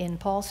in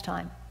Paul's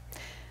time.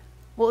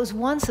 What was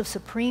once of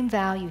supreme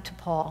value to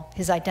Paul,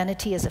 his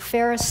identity as a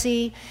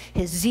Pharisee,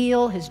 his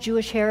zeal, his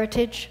Jewish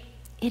heritage,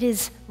 it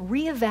is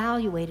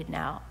reevaluated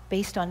now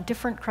based on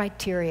different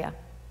criteria.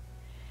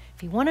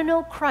 If you want to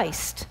know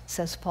Christ,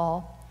 says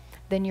Paul,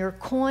 then your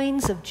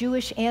coins of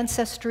Jewish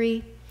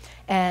ancestry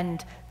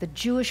and the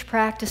Jewish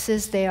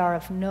practices, they are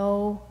of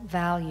no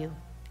value.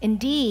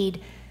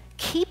 Indeed,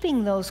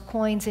 keeping those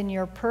coins in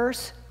your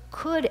purse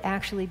could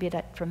actually be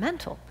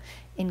detrimental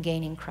in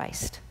gaining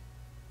Christ.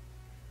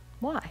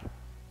 Why?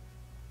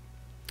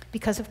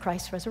 Because of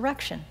Christ's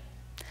resurrection.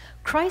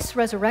 Christ's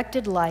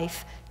resurrected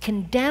life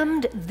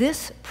condemned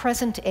this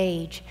present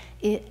age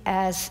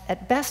as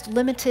at best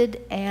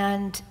limited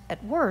and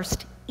at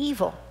worst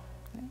evil.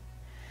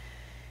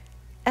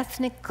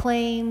 Ethnic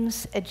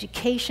claims,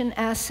 education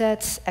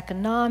assets,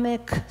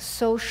 economic,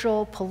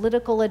 social,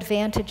 political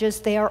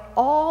advantages, they are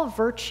all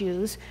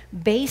virtues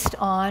based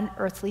on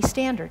earthly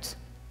standards.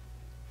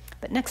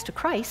 But next to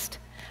Christ,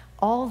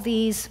 all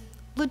these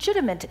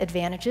legitimate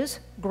advantages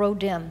grow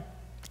dim,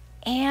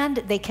 and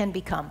they can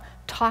become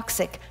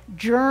toxic,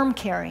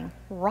 germ-carrying,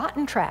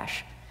 rotten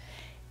trash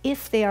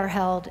if they are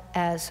held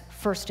as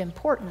first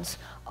importance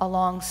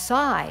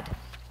alongside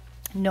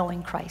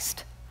knowing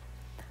Christ.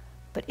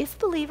 But if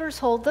believers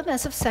hold them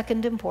as of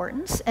second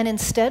importance and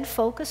instead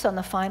focus on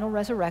the final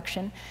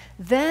resurrection,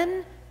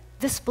 then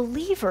this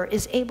believer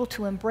is able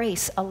to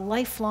embrace a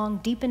lifelong,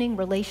 deepening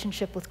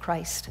relationship with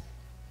Christ.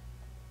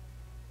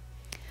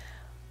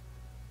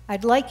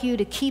 I'd like you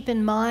to keep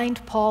in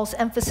mind Paul's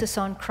emphasis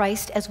on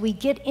Christ as we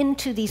get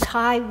into these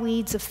high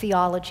weeds of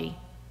theology.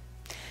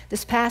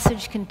 This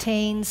passage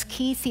contains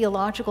key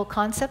theological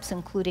concepts,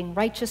 including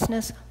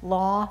righteousness,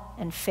 law,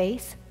 and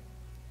faith.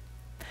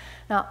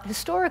 Now,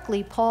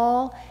 historically,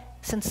 Paul,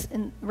 since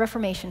in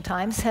Reformation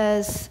times,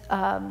 has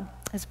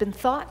been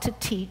thought to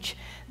teach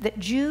that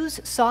Jews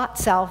sought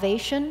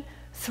salvation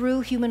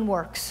through human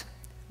works,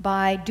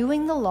 by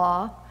doing the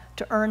law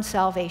to earn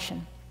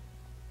salvation.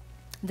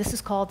 This is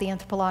called the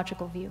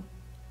anthropological view.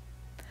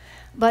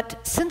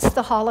 But since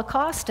the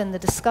Holocaust and the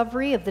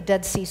discovery of the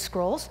Dead Sea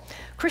Scrolls,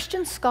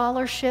 Christian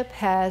scholarship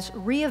has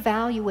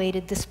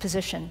reevaluated this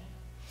position.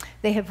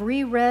 They have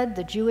reread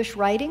the Jewish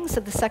writings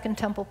of the Second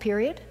Temple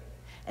period,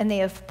 and they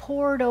have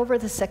pored over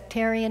the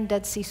sectarian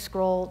Dead Sea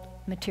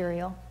Scroll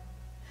material.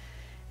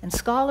 And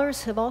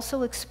scholars have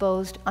also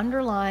exposed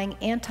underlying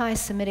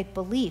anti-Semitic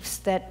beliefs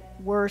that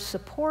were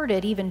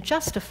supported, even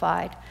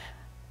justified,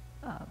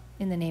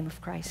 in the name of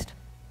Christ.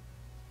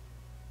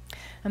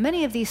 Now,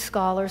 many of these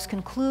scholars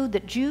conclude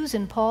that Jews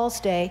in Paul's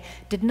day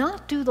did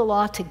not do the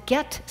law to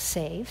get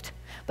saved,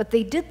 but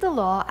they did the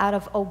law out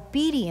of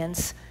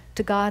obedience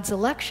to God's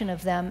election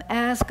of them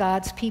as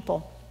God's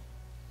people.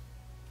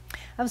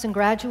 I was in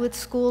graduate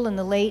school in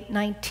the late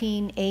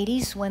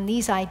 1980s when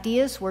these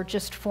ideas were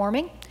just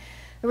forming.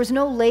 There was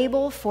no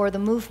label for the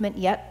movement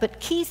yet, but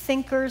key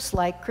thinkers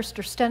like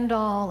Krister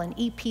Stendahl and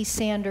E.P.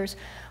 Sanders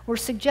were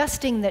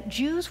suggesting that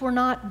Jews were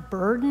not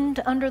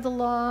burdened under the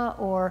law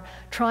or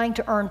trying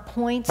to earn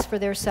points for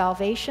their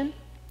salvation.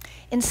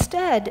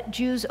 Instead,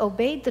 Jews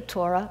obeyed the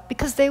Torah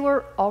because they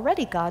were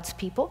already God's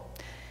people,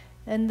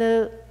 and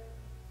the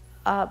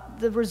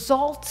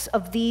results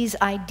of these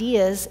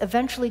ideas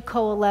eventually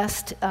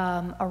coalesced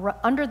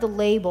under the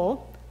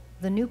label,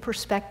 the New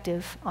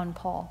Perspective on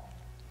Paul.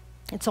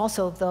 It's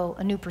also, though,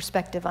 a new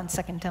perspective on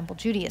Second Temple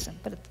Judaism,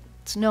 but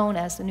it's known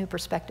as the New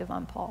Perspective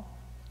on Paul.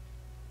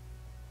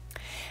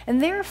 And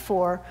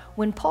therefore,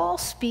 when Paul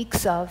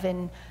speaks of,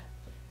 in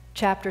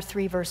chapter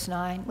 3, verse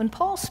 9, when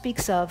Paul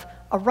speaks of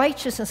a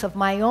righteousness of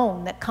my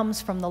own that comes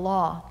from the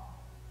law,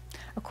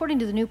 according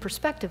to the New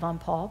Perspective on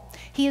Paul,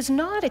 he is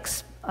not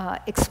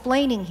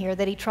explaining here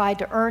that he tried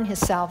to earn his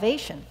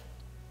salvation.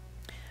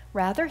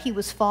 Rather, he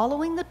was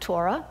following the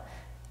Torah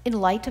in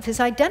light of his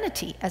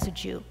identity as a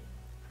Jew.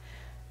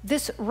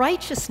 This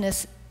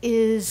righteousness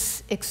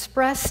is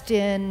expressed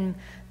in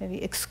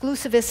maybe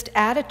exclusivist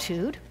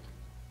attitude.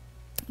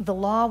 The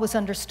law was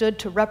understood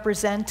to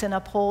represent and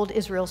uphold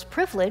Israel's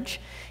privilege,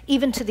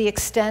 even to the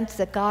extent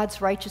that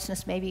God's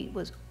righteousness maybe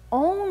was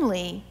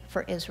only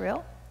for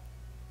Israel.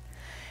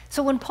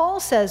 So when Paul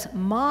says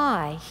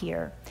 "my"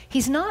 here,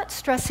 he's not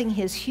stressing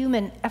his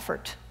human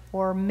effort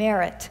or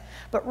merit,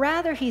 but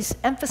rather he's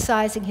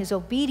emphasizing his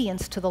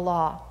obedience to the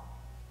law.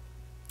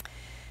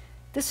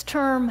 This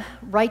term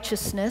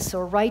righteousness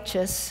or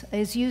righteous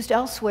is used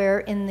elsewhere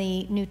in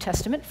the New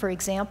Testament. For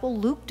example,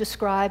 Luke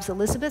describes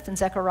Elizabeth and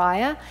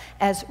Zechariah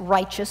as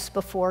righteous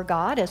before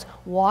God, as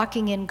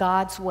walking in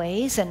God's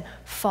ways and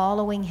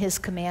following his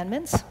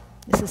commandments.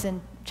 This is in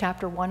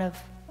chapter 1 of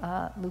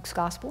Luke's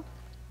Gospel.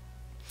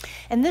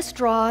 And this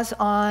draws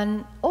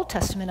on Old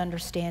Testament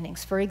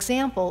understandings. For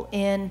example,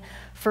 in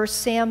 1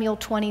 Samuel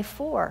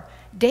 24,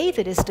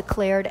 David is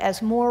declared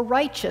as more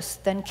righteous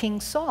than King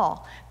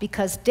Saul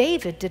because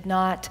David did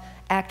not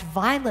act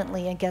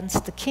violently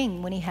against the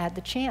king when he had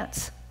the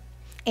chance.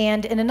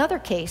 And in another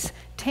case,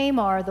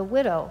 Tamar, the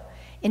widow,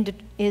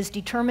 is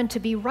determined to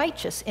be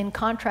righteous in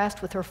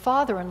contrast with her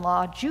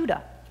father-in-law,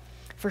 Judah,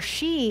 for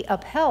she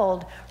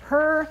upheld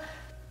her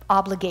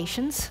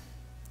obligations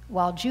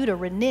while Judah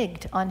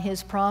reneged on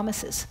his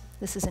promises.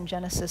 This is in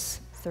Genesis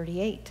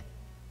 38.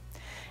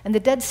 And the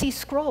Dead Sea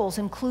Scrolls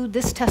include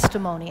this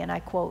testimony, and I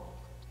quote,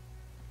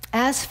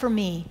 "As for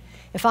me,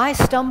 if I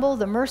stumble,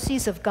 the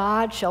mercies of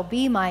God shall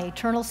be my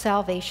eternal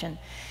salvation.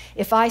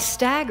 If I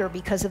stagger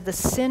because of the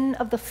sin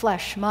of the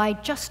flesh, my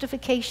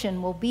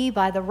justification will be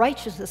by the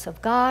righteousness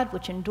of God,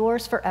 which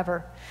endures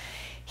forever.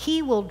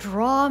 He will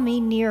draw me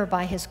near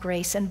by his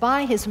grace, and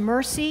by his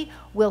mercy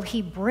will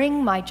he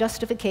bring my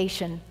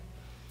justification.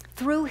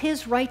 Through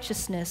his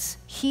righteousness,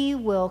 he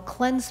will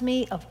cleanse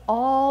me of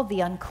all the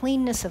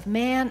uncleanness of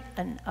man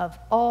and of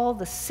all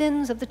the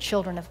sins of the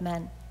children of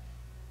men."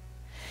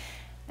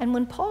 And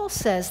when Paul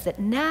says that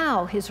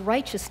now his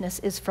righteousness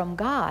is from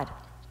God,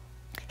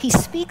 he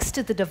speaks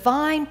to the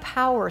divine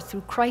power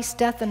through Christ's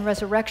death and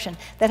resurrection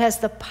that has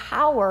the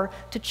power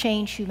to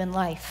change human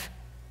life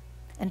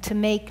and to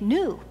make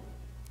new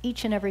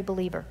each and every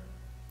believer.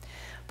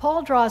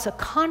 Paul draws a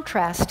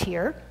contrast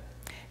here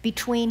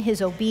between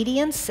his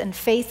obedience and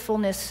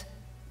faithfulness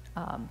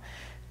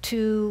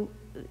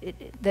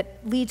that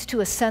leads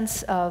to a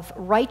sense of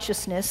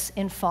righteousness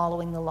in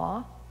following the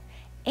law,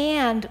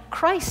 and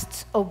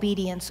Christ's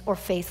obedience or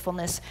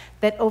faithfulness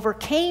that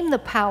overcame the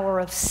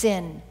power of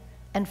sin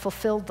and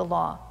fulfilled the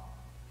law.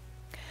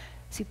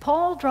 See,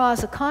 Paul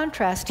draws a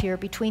contrast here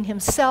between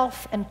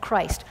himself and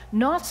Christ,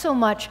 not so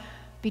much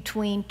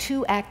between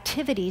two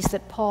activities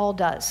that Paul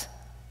does,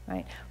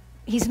 right?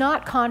 He's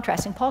not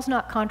contrasting, Paul's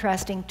not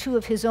contrasting two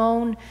of his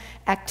own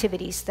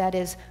activities, that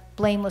is,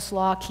 blameless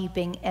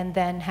law-keeping and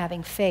then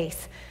having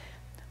faith.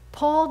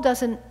 Paul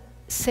doesn't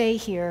say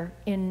here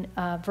in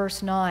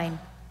verse 9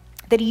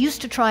 that he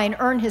used to try and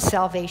earn his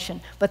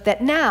salvation, but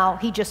that now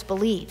he just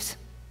believes.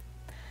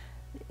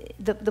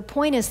 The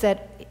point is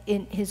that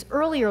in his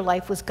earlier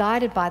life was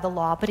guided by the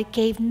law, but it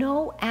gave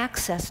no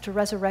access to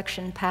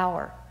resurrection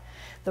power,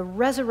 the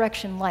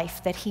resurrection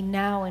life that he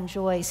now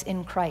enjoys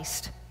in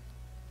Christ.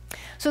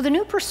 So the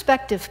New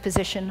Perspective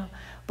position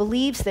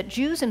believes that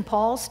Jews in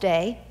Paul's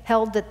day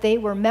held that they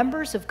were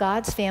members of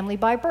God's family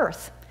by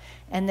birth,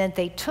 and that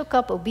they took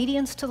up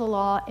obedience to the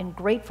law in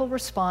grateful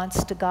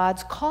response to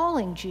God's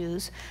calling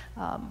Jews.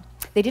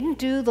 They didn't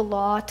do the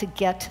law to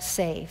get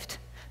saved.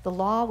 The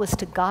law was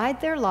to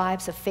guide their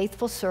lives of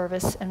faithful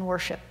service and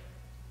worship.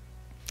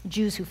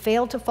 Jews who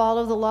failed to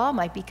follow the law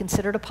might be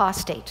considered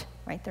apostate,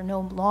 right? They're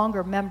no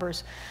longer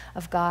members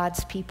of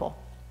God's people.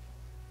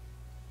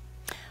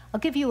 I'll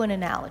give you an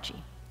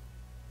analogy.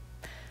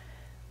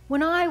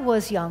 When I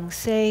was young,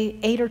 say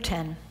 8 or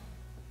 10,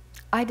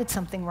 I did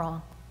something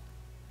wrong.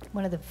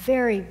 One of the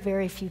very,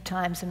 very few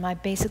times in my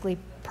basically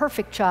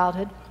perfect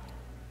childhood.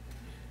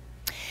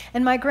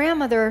 And my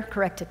grandmother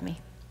corrected me.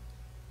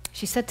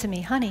 She said to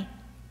me, "Honey,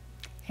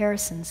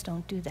 Harrisons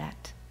don't do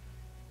that."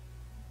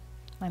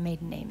 My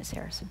maiden name is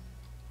Harrison.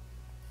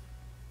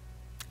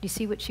 Do you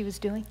see what she was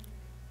doing?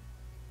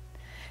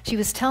 She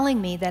was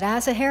telling me that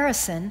as a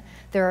Harrison,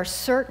 there are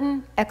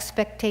certain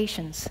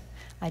expectations.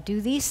 I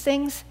do these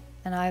things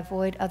and I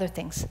avoid other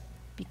things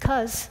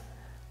because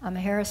I'm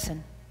a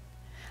Harrison.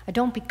 I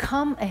don't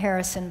become a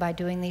Harrison by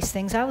doing these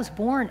things. I was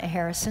born a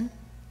Harrison,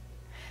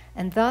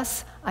 and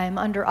thus I am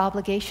under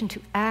obligation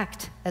to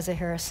act as a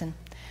Harrison.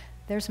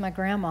 There's my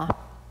grandma.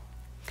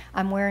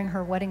 I'm wearing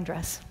her wedding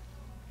dress.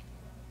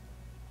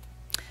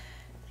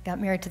 I got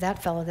married to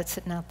that fellow that's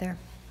sitting out there.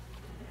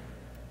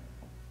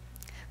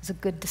 It was a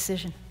good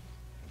decision.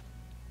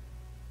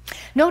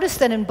 Notice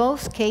that in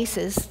both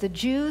cases, the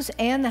Jews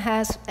and the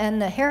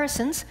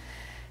Harrisons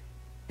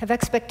have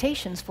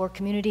expectations for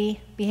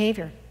community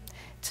behavior.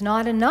 It's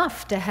not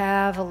enough to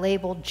have a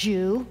labeled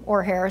Jew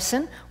or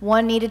Harrison.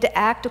 One needed to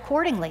act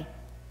accordingly.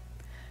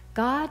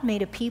 God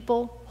made a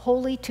people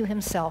holy to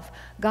himself.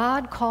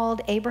 God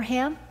called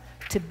Abraham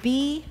to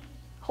be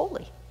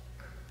holy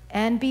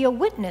and be a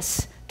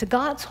witness to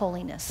God's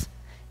holiness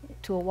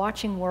to a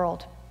watching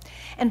world.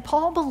 And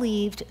Paul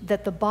believed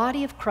that the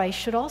body of Christ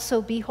should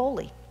also be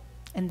holy.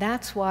 And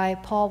that's why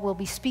Paul will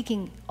be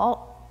speaking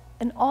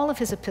in all of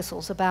his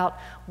epistles about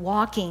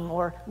walking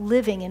or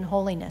living in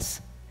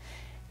holiness.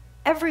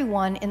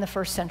 Everyone in the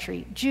first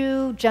century,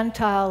 Jew,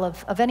 Gentile,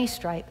 of any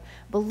stripe,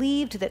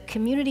 believed that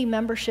community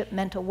membership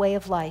meant a way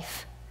of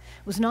life.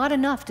 It was not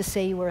enough to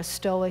say you were a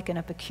Stoic, an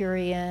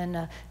Epicurean,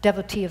 a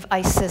devotee of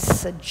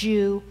Isis, a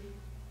Jew.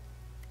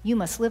 You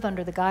must live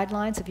under the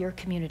guidelines of your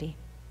community.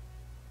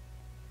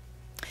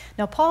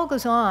 Now, Paul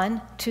goes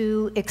on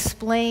to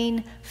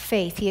explain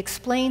faith. He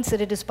explains that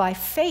it is by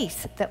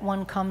faith that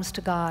one comes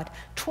to God.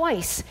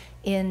 Twice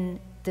in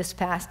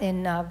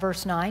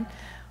verse 9,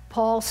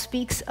 Paul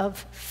speaks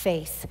of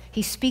faith.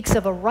 He speaks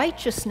of a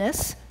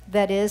righteousness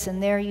that is,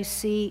 and there you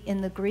see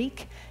in the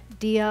Greek,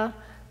 dia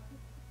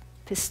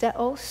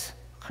pisteos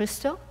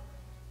Christo.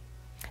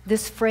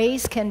 This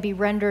phrase can be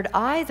rendered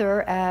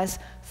either as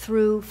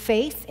through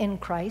faith in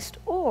Christ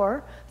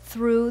or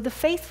through the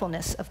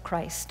faithfulness of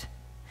Christ.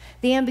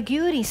 The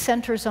ambiguity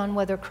centers on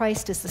whether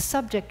Christ is the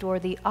subject or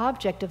the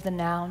object of the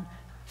noun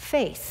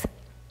faith.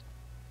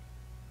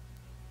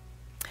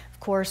 Of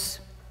course,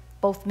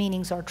 both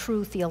meanings are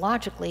true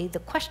theologically. The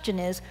question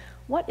is,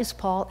 what is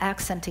Paul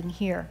accenting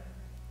here?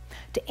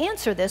 To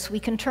answer this,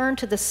 we can turn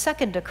to the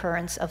second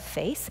occurrence of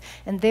faith,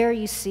 and there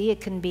you see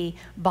it can be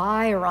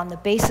by or on the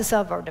basis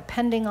of or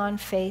depending on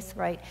faith,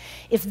 right?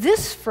 If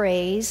this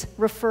phrase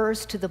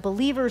refers to the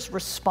believer's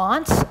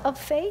response of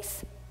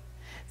faith,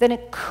 then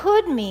it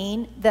could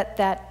mean that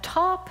that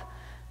top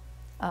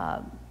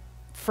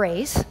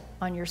phrase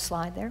on your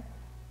slide there,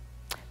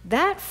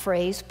 that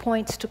phrase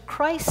points to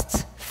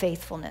Christ's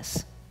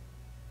faithfulness.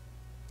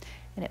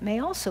 And it may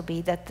also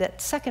be that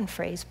that second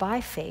phrase,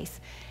 by faith,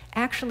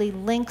 actually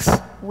links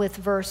with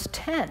verse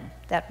 10,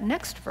 that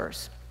next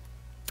verse.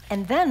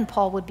 And then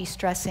Paul would be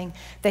stressing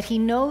that he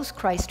knows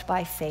Christ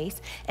by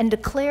faith and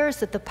declares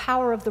that the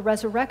power of the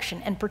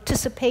resurrection and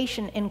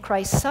participation in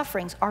Christ's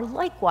sufferings are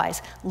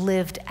likewise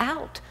lived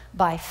out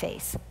by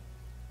faith.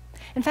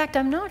 In fact,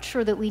 I'm not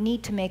sure that we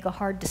need to make a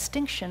hard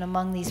distinction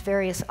among these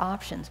various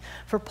options,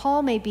 for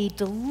Paul may be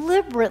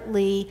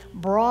deliberately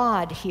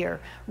broad here,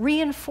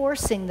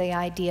 reinforcing the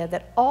idea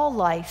that all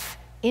life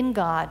in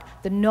God,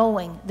 the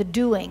knowing, the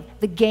doing,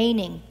 the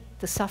gaining,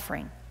 the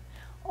suffering,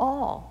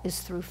 all is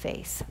through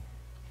faith.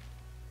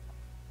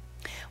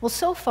 Well,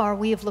 so far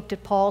we have looked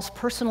at Paul's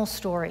personal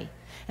story,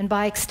 and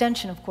by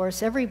extension, of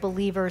course, every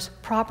believer's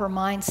proper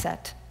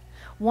mindset,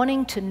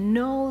 wanting to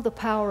know the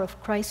power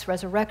of Christ's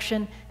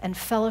resurrection and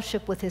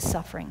fellowship with his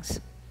sufferings.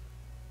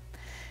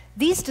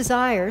 These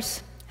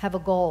desires have a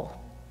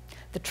goal: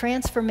 the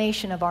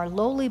transformation of our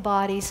lowly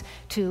bodies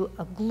to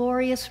a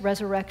glorious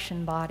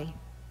resurrection body.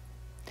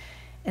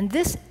 And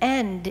this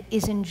end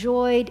is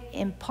enjoyed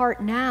in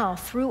part now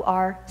through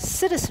our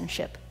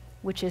citizenship,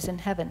 which is in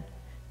heaven,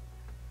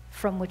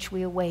 from which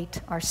we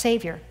await our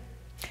Savior.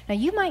 Now,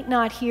 you might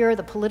not hear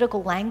the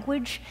political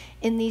language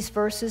in these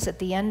verses at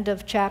the end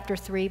of chapter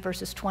 3,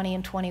 verses 20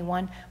 and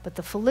 21, but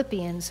the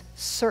Philippians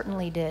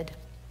certainly did.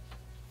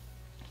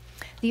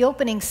 The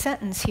opening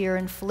sentence here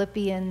in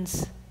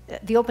Philippians,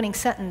 the opening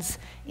sentence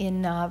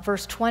in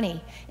verse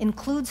 20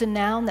 includes a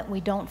noun that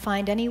we don't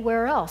find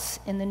anywhere else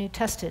in the New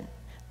Testament.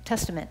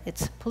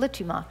 It's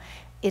polituma.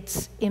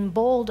 It's in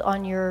bold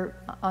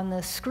on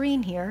the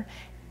screen here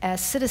as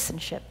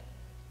citizenship.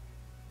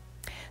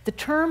 The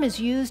term is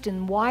used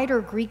in wider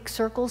Greek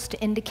circles to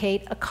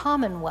indicate a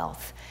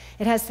commonwealth.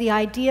 It has the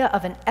idea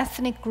of an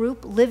ethnic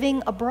group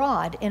living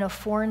abroad in a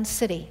foreign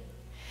city.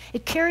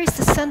 It carries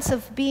the sense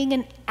of being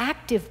an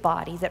active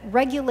body that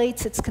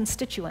regulates its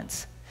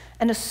constituents,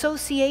 an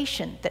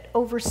association that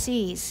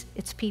oversees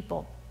its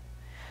people.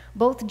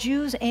 Both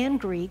Jews and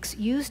Greeks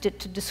used it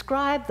to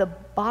describe the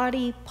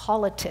body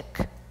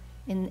politic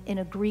in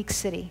a Greek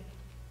city.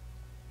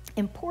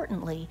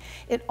 Importantly,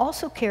 it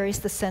also carries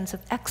the sense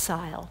of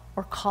exile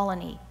or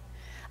colony,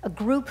 a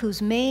group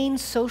whose main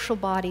social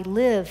body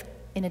lived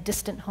in a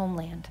distant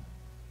homeland.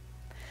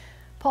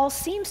 Paul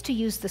seems to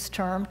use this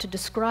term to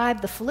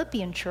describe the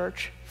Philippian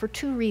church for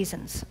two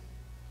reasons.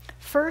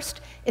 First,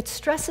 it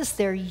stresses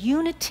their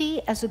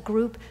unity as a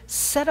group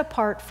set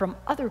apart from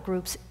other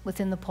groups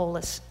within the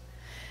polis.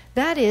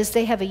 That is,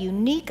 they have a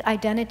unique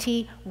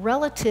identity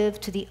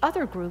relative to the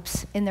other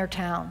groups in their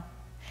town.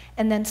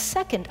 And then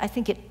second, I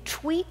think it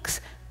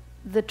tweaks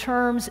the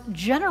term's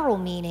general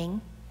meaning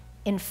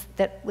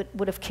that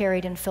would have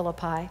carried in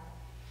Philippi.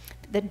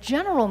 The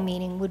general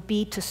meaning would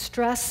be to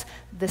stress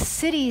the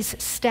city's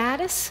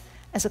status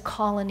as a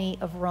colony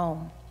of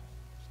Rome.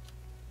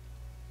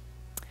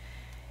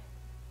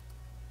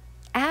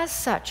 As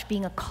such,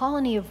 being a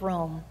colony of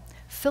Rome,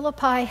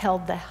 Philippi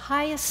held the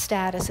highest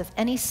status of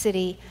any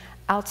city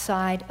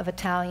outside of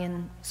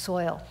Italian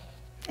soil,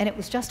 and it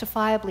was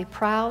justifiably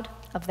proud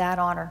of that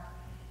honor.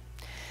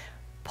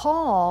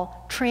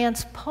 Paul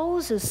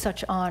transposes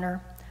such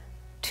honor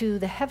to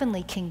the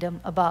heavenly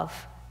kingdom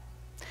above.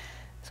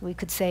 So we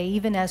could say,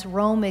 even as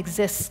Rome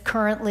exists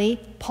currently,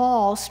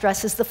 Paul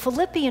stresses the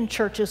Philippian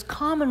church's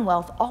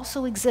commonwealth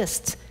also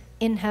exists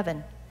in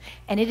heaven.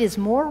 And it is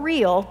more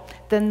real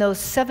than those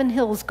 7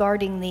 hills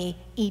guarding the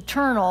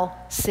eternal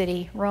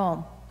city,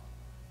 Rome.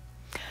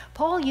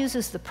 Paul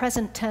uses the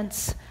present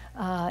tense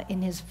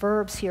in his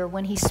verbs here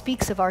when he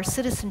speaks of our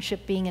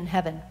citizenship being in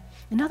heaven.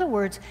 In other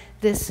words,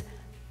 this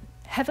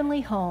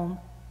heavenly home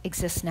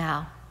exists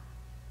now.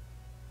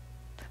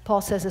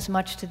 Paul says as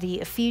much to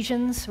the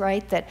Ephesians,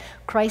 right, that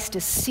Christ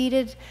is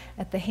seated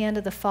at the hand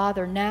of the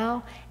Father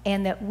now,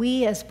 and that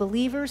we as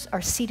believers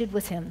are seated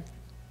with him.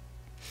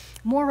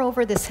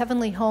 Moreover, this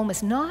heavenly home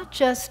is not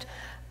just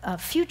a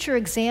future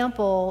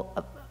example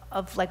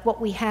of like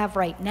what we have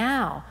right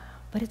now,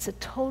 but it's a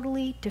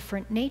totally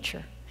different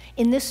nature.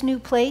 In this new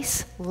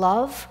place,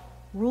 love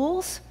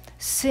rules,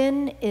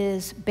 sin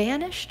is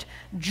banished,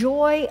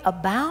 joy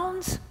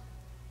abounds,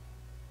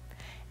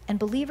 and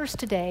believers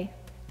today,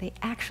 they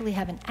actually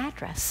have an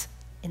address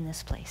in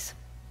this place.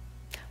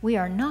 We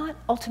are not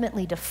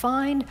ultimately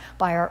defined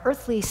by our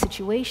earthly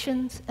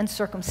situations and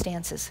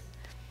circumstances.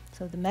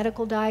 So the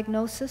medical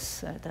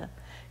diagnosis, the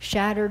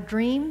shattered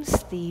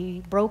dreams,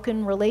 the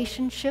broken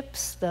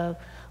relationships, the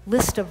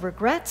list of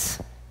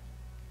regrets,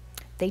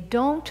 they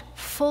don't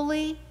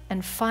fully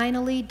and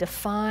finally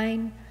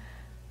define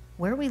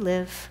where we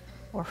live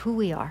or who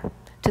we are.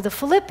 To the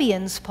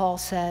Philippians, Paul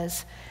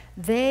says,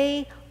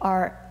 they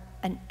are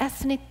an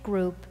ethnic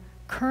group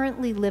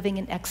currently living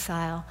in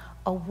exile,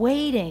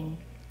 awaiting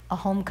a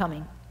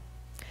homecoming.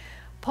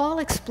 Paul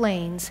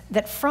explains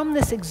that from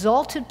this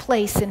exalted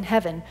place in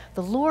heaven,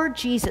 the Lord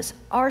Jesus,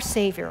 our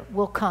Savior,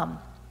 will come.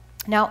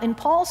 Now, in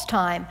Paul's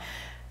time,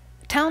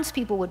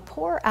 townspeople would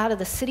pour out of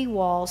the city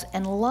walls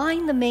and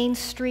line the main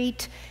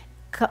street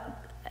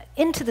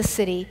into the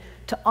city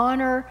to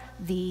honor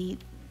the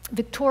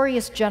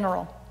victorious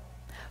general.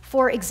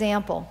 For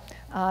example,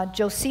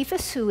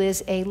 Josephus, who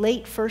is a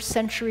late 1st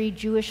century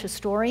Jewish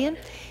historian,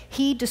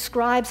 he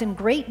describes in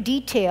great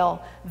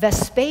detail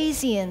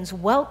Vespasian's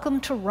welcome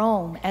to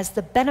Rome as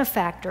the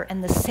benefactor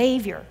and the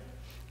savior.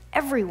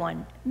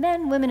 Everyone,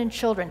 men, women, and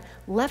children,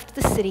 left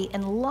the city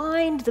and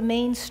lined the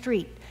main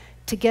street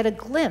to get a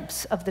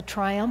glimpse of the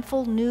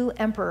triumphal new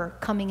emperor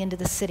coming into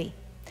the city.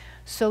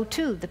 So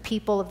too, the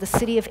people of the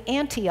city of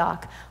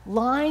Antioch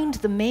lined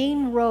the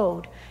main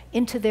road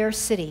into their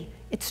city.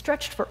 It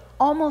stretched for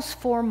almost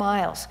 4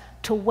 miles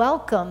to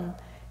welcome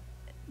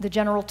the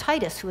General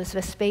Titus, who is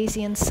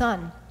Vespasian's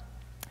son,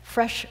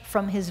 fresh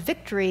from his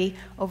victory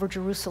over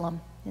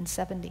Jerusalem in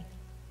 70,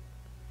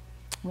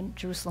 when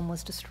Jerusalem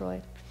was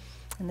destroyed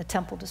and the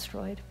temple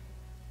destroyed.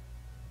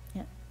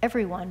 Yeah,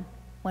 everyone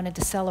wanted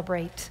to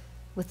celebrate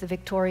with the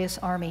victorious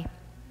army.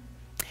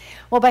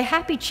 Well, by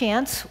happy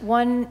chance,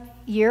 one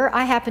year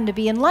I happened to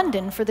be in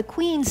London for the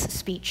Queen's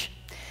speech.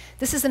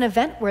 This is an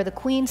event where the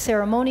Queen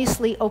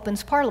ceremoniously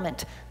opens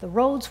Parliament. The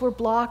roads were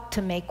blocked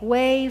to make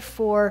way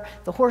for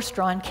the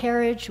horse-drawn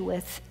carriage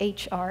with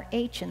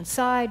HRH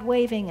inside,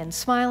 waving and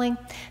smiling.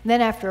 And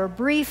then after a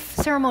brief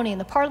ceremony in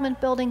the Parliament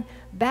building,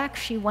 back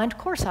she went. Of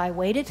course, I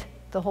waited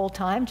the whole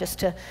time just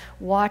to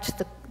watch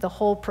the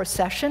whole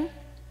procession.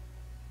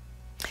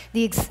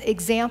 The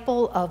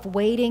example of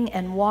waiting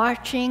and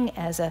watching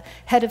as a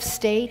head of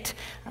state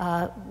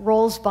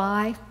rolls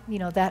by, you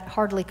know, that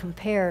hardly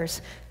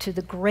compares to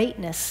the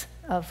greatness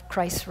of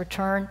Christ's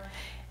return.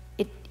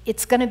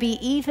 It's going to be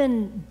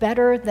even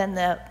better than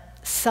the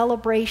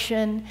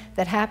celebration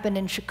that happened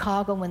in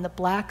Chicago when the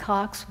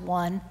Blackhawks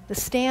won the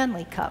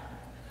Stanley Cup.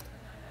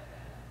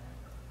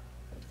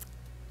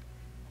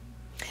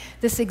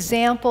 This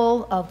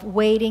example of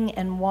waiting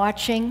and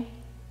watching,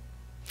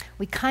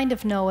 we kind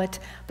of know it,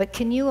 but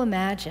can you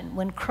imagine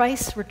when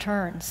Christ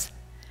returns,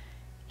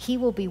 he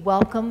will be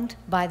welcomed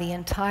by the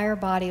entire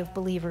body of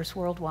believers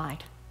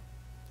worldwide.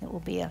 It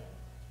will be a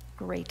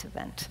great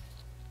event.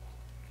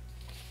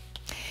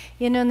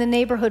 You know, in the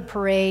neighborhood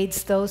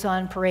parades, those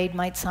on parade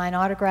might sign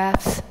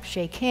autographs,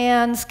 shake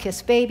hands,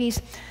 kiss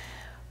babies.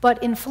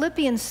 But in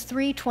Philippians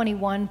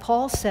 3:21,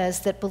 Paul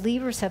says that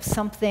believers have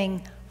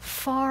something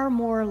far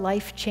more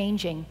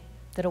life-changing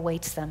that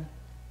awaits them.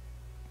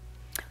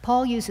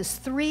 Paul uses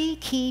 3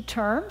 key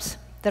terms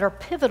that are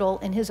pivotal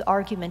in his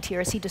argument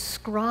here as he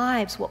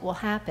describes what will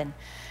happen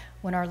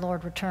when our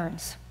Lord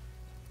returns.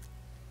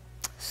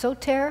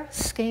 Soter,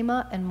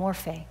 schema, and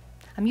morphe.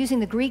 I'm using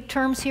the Greek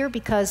terms here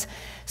because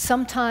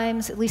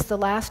sometimes, at least the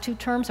last 2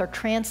 terms, are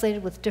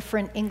translated with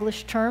different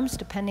English terms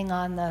depending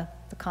on the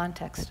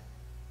context.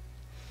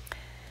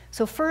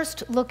 So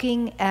first,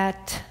 looking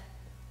at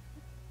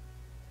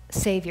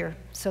Savior,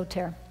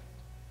 soter.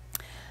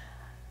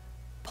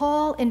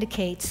 Paul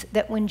indicates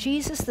that when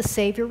Jesus the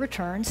Savior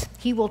returns,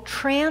 he will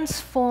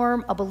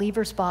transform a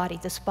believer's body,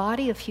 this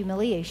body of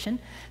humiliation,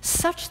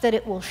 such that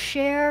it will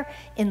share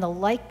in the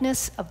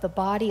likeness of the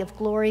body of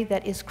glory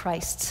that is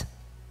Christ's.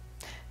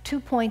 2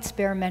 points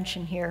bear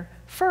mention here.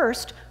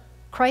 First,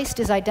 Christ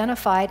is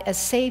identified as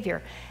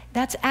Savior.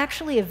 That's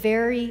actually a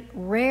very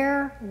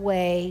rare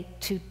way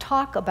to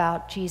talk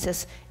about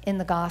Jesus in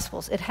the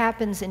Gospels. It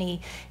happens in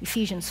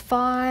Ephesians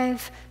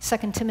 5,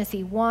 2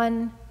 Timothy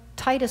 1,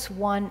 Titus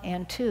 1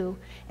 and 2,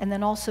 and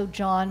then also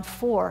John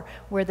 4,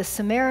 where the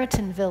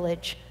Samaritan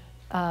village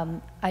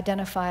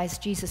identifies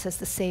Jesus as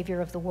the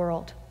Savior of the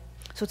world.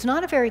 So it's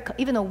not a very,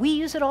 even though we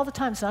use it all the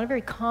time, it's not a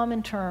very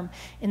common term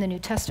in the New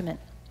Testament.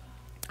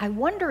 I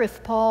wonder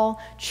if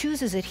Paul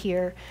chooses it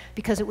here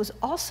because it was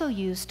also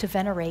used to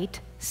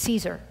venerate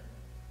Caesar.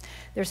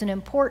 There's an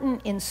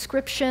important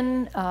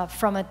inscription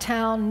from a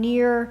town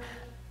near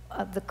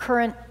the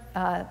current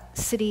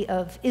city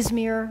of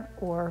Izmir,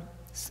 or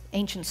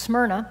ancient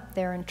Smyrna,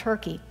 there in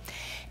Turkey.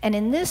 And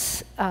in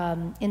this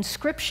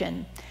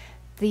inscription,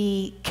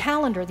 the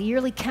calendar, the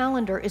yearly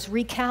calendar, is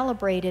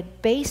recalibrated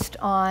based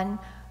on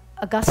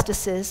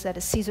Augustus's, that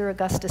is Caesar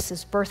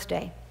Augustus's,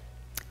 birthday.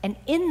 And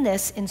in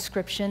this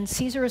inscription,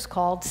 Caesar is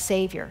called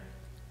Savior.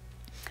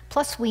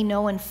 Plus, we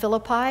know in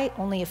Philippi,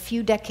 only a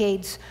few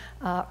decades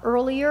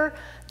earlier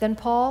than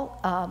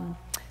Paul,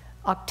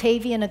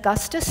 Octavian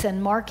Augustus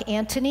and Mark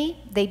Antony,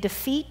 they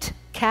defeat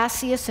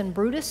Cassius and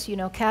Brutus. You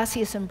know,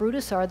 Cassius and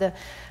Brutus are the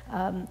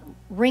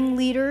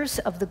ringleaders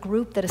of the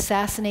group that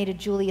assassinated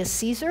Julius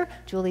Caesar.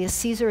 Julius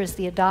Caesar is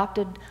the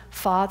adopted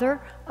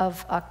father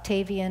of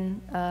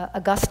Octavian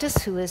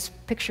Augustus, who is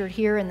pictured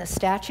here in the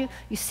statue.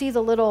 You see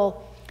the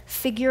little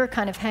figure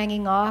kind of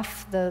hanging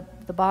off the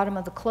bottom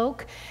of the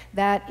cloak.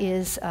 That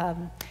is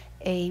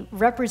a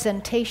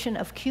representation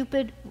of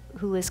Cupid,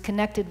 who is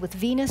connected with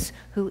Venus,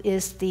 who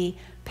is the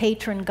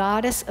patron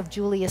goddess of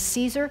Julius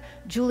Caesar.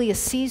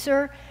 Julius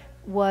Caesar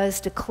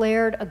was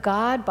declared a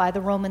god by the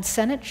Roman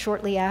Senate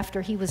shortly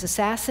after he was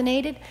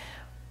assassinated.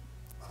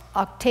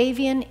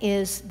 Octavian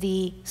is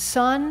the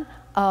son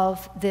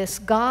of this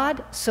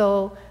god,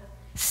 so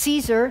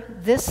Caesar,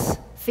 this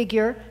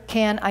figure,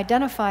 can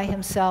identify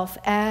himself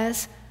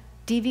as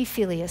Divi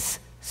Filius,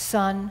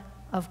 son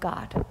of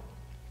God.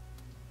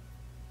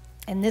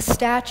 And this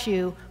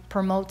statue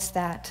promotes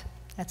that.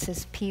 That's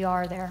his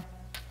PR there.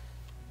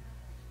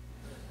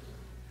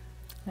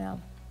 Yeah.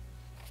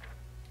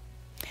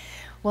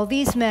 Well,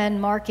 these men,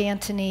 Mark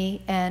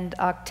Antony and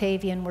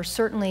Octavian, were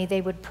certainly,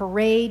 they would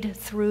parade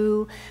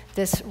through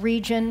this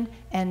region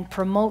and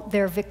promote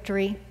their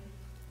victory.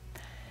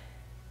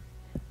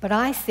 But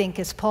I think,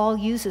 as Paul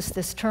uses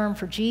this term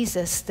for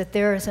Jesus, that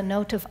there is a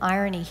note of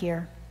irony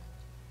here.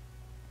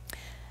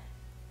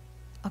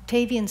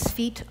 Octavian's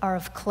feet are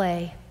of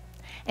clay.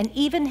 And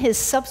even his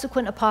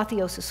subsequent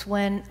apotheosis,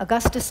 when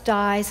Augustus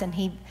dies and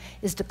he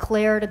is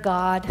declared a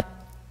god,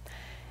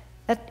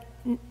 that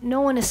no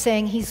one is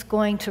saying he's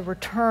going to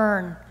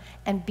return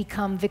and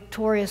become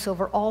victorious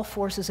over all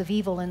forces of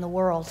evil in the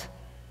world.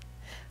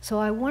 So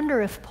I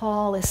wonder if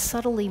Paul is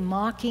subtly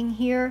mocking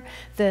here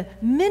the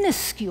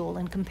minuscule,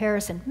 in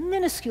comparison,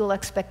 minuscule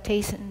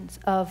expectations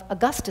of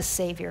Augustus'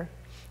 Savior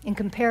in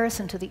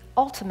comparison to the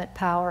ultimate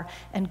power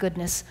and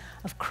goodness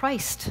of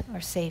Christ,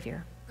 our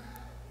Savior.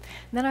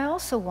 And then I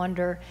also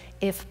wonder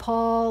if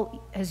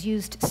Paul has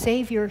used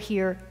Savior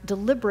here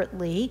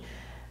deliberately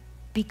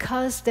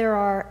because there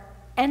are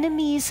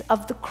enemies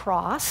of the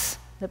cross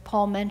that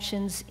Paul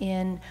mentions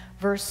in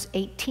verse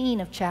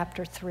 18 of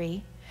chapter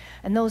 3.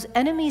 And those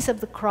enemies of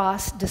the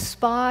cross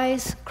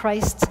despise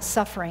Christ's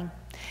suffering.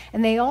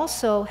 And they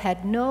also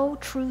had no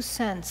true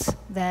sense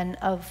then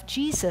of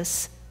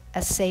Jesus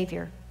as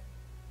Savior.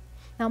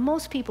 Now,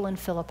 most people in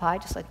Philippi,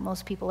 just like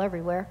most people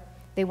everywhere,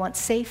 they want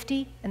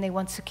safety and they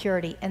want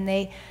security. And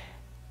they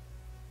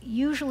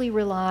usually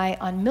rely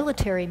on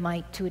military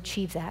might to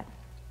achieve that.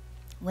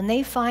 When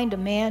they find a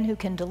man who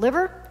can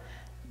deliver,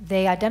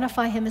 they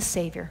identify him as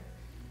Savior.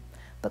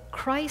 But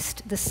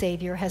Christ, the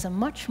Savior, has a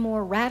much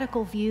more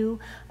radical view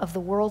of the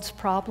world's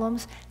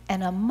problems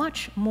and a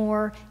much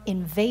more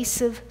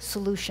invasive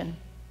solution.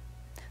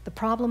 The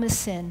problem is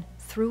sin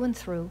through and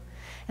through,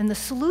 and the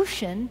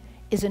solution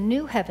is a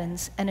new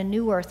heavens and a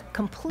new earth,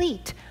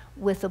 complete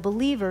with the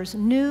believer's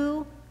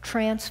new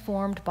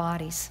transformed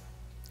bodies.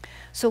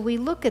 So we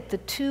look at the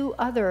two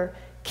other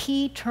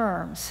key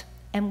terms,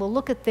 and we'll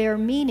look at their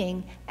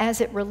meaning as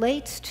it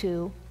relates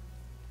to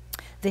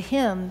the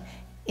hymn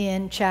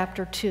in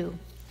chapter 2.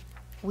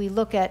 We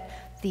look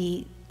at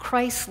the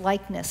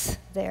Christ-likeness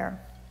there.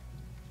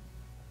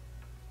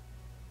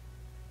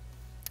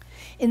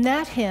 In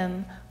that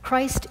hymn,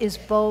 Christ is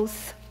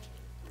both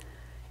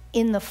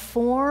in the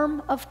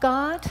form of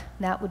God,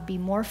 that would be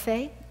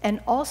morphe,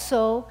 and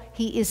also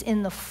he is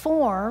in the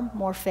form,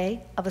 morphe,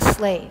 of a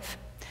slave.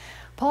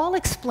 Paul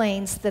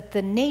explains that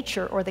the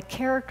nature or the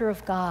character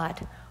of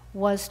God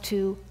was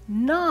to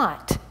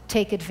not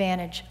take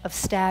advantage of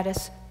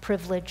status,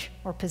 privilege,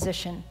 or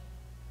position.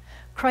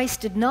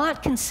 Christ did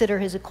not consider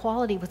his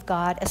equality with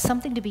God as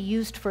something to be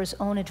used for his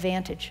own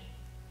advantage.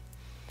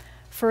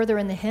 Further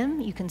in the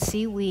hymn, you can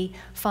see we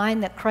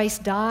find that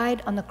Christ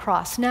died on the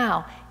cross.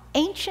 Now,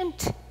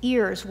 ancient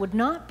ears would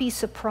not be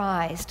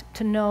surprised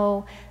to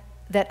know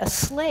that a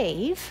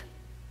slave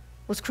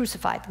was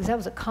crucified, because that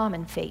was a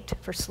common fate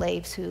for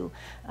slaves who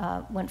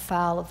went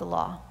foul of the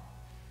law.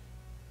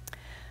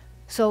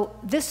 So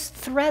this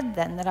thread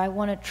then that I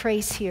want to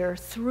trace here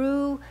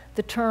through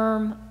the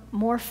term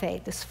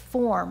morphe, this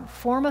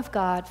form of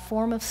God,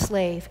 form of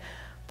slave,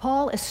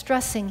 Paul is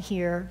stressing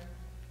here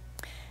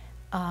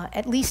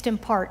at least in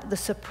part, the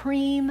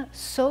supreme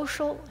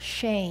social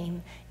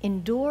shame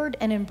endured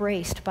and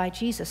embraced by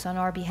Jesus on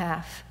our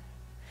behalf.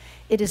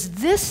 It is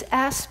this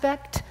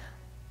aspect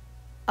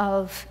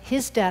of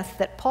his death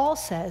that Paul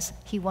says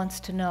he wants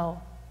to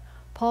know.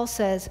 Paul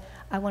says,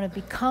 I want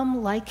to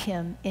become like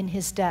him in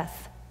his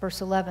death,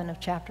 verse 11 of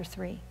chapter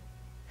 3.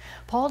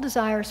 Paul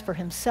desires for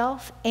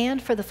himself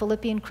and for the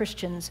Philippian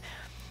Christians,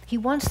 he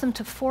wants them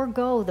to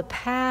forego the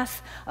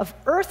path of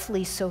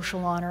earthly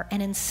social honor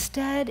and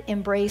instead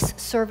embrace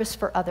service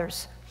for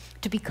others.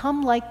 To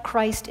become like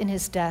Christ in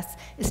his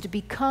death is to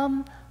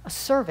become a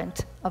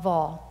servant of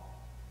all.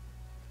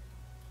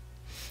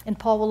 And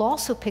Paul will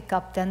also pick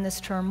up then this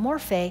term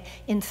morphe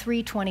in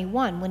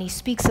 3:21 when he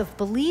speaks of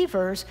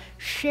believers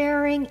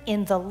sharing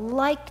in the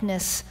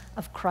likeness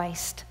of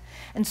Christ.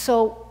 And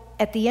so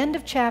at the end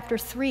of chapter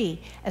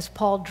 3, as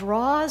Paul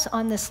draws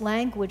on this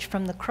language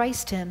from the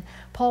Christ hymn,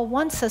 Paul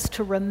wants us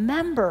to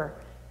remember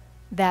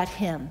that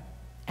hymn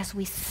as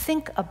we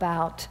think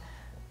about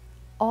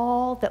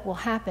all that will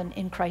happen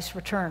in Christ's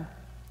return.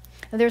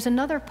 Now, there's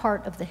another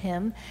part of the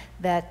hymn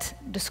that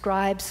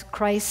describes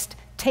Christ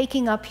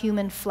taking up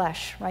human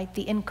flesh, right?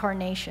 The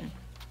incarnation.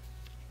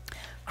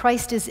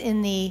 Christ is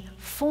in the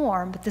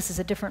form, but this is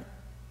a different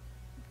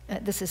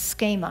this is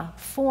schema,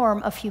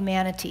 form of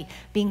humanity,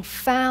 being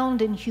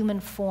found in human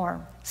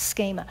form,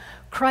 schema.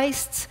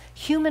 Christ's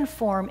human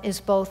form is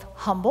both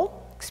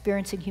humble,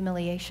 experiencing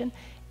humiliation,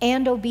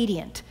 and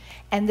obedient.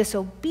 And this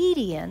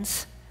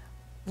obedience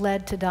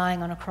led to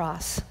dying on a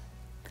cross.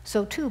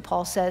 So too,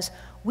 Paul says,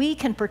 we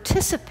can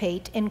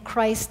participate in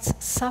Christ's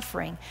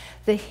suffering.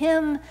 The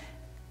hymn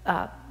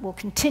will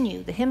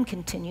continue. The hymn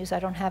continues. I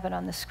don't have it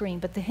on the screen,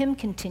 but the hymn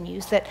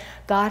continues that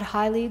God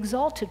highly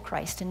exalted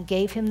Christ and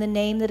gave him the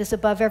name that is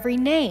above every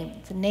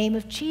name. The name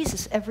of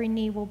Jesus, every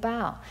knee will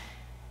bow.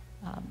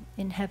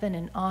 In heaven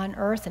and on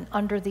earth and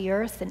under the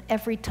earth, and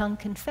every tongue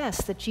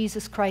confess that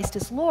Jesus Christ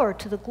is Lord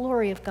to the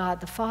glory of God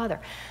the Father.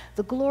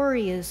 The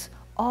glory is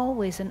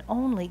always and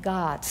only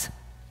God's.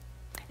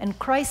 And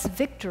Christ's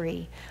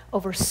victory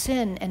over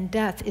sin and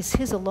death is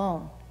his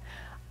alone.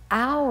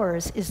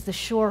 Ours is the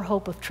sure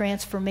hope of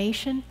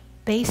transformation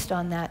based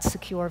on that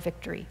secure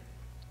victory.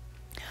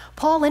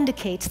 Paul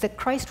indicates that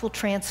Christ will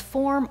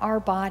transform our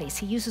bodies.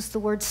 He uses the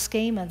word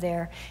schema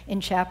there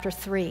in chapter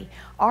 3.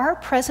 Our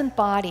present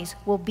bodies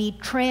will be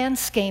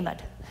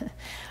trans-schemed.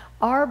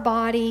 Our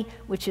body,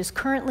 which is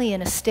currently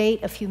in a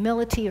state of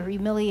humility or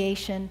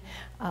humiliation,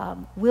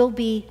 will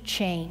be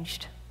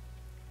changed.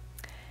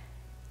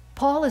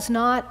 Paul is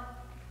not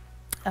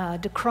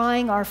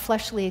decrying our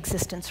fleshly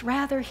existence.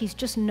 Rather, he's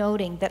just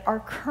noting that our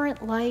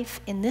current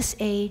life in this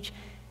age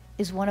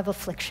is one of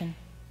affliction.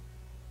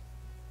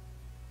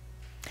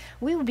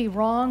 We would be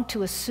wrong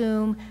to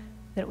assume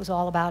that it was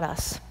all about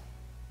us.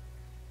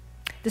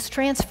 This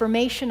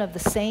transformation of the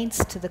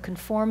saints to the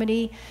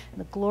conformity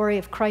and the glory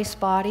of Christ's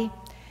body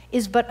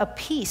is but a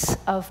piece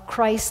of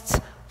Christ's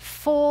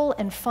full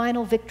and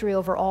final victory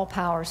over all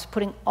powers,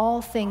 putting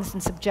all things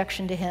in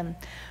subjection to him.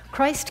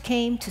 Christ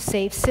came to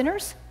save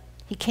sinners.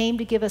 He came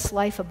to give us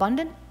life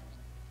abundant,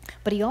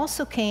 but he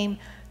also came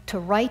to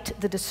right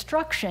the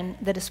destruction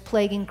that is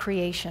plaguing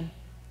creation.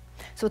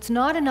 So it's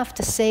not enough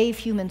to save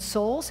human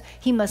souls.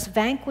 He must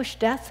vanquish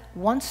death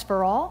once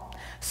for all,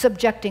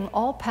 subjecting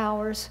all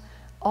powers,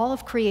 all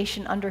of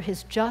creation under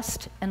his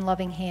just and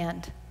loving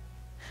hand.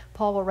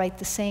 Paul will write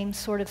the same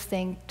sort of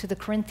thing to the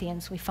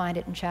Corinthians. We find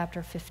it in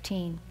chapter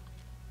 15.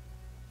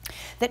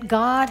 That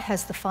God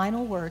has the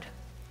final word,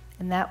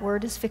 and that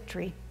word is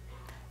victory.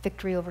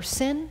 Victory over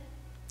sin,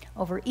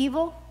 over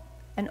evil,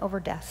 and over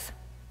death.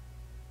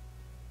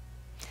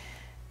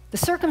 The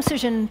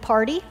circumcision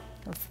party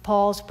of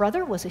Paul's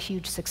brother was a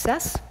huge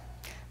success.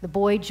 The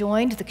boy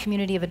joined the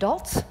community of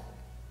adults.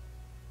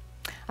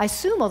 I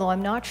assume, although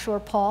I'm not sure,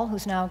 Paul,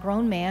 who's now a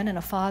grown man and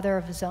a father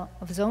of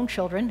his own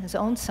children, his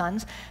own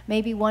sons,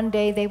 maybe one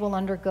day they will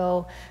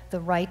undergo the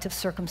rite of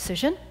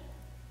circumcision.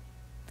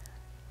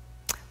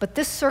 But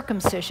this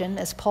circumcision,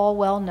 as Paul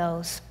well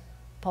knows,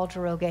 Paul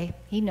Giroge,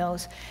 he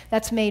knows,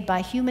 that's made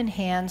by human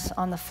hands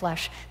on the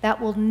flesh. That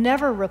will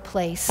never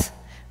replace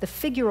the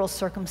figural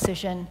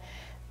circumcision,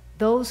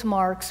 those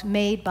marks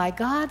made by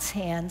God's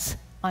hands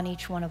on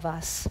each one of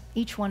us,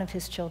 each one of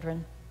his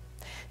children.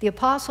 The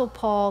Apostle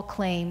Paul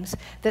claims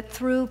that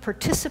through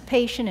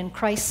participation in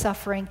Christ's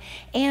suffering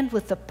and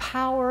with the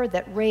power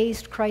that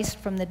raised Christ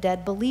from the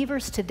dead,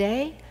 believers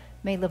today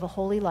may live a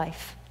holy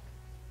life.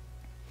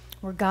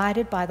 We're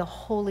guided by the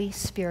Holy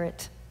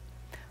Spirit.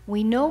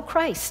 We know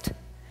Christ,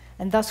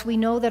 and thus we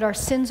know that our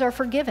sins are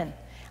forgiven.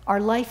 Our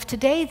life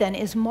today, then,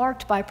 is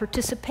marked by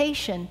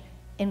participation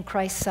in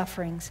Christ's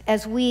sufferings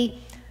as we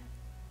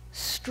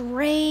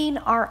strain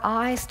our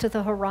eyes to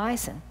the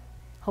horizon,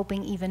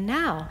 hoping even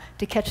now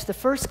to catch the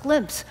first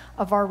glimpse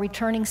of our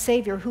returning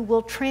Savior, who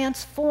will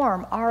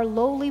transform our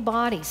lowly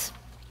bodies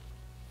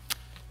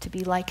to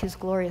be like his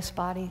glorious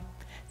body,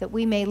 that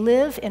we may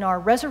live in our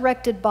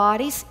resurrected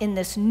bodies in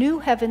this new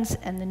heavens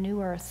and the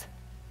new earth.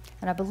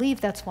 And I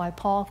believe that's why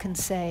Paul can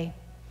say,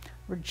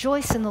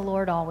 rejoice in the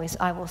Lord always.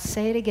 I will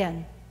say it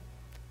again,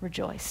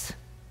 rejoice.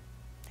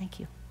 Thank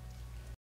you.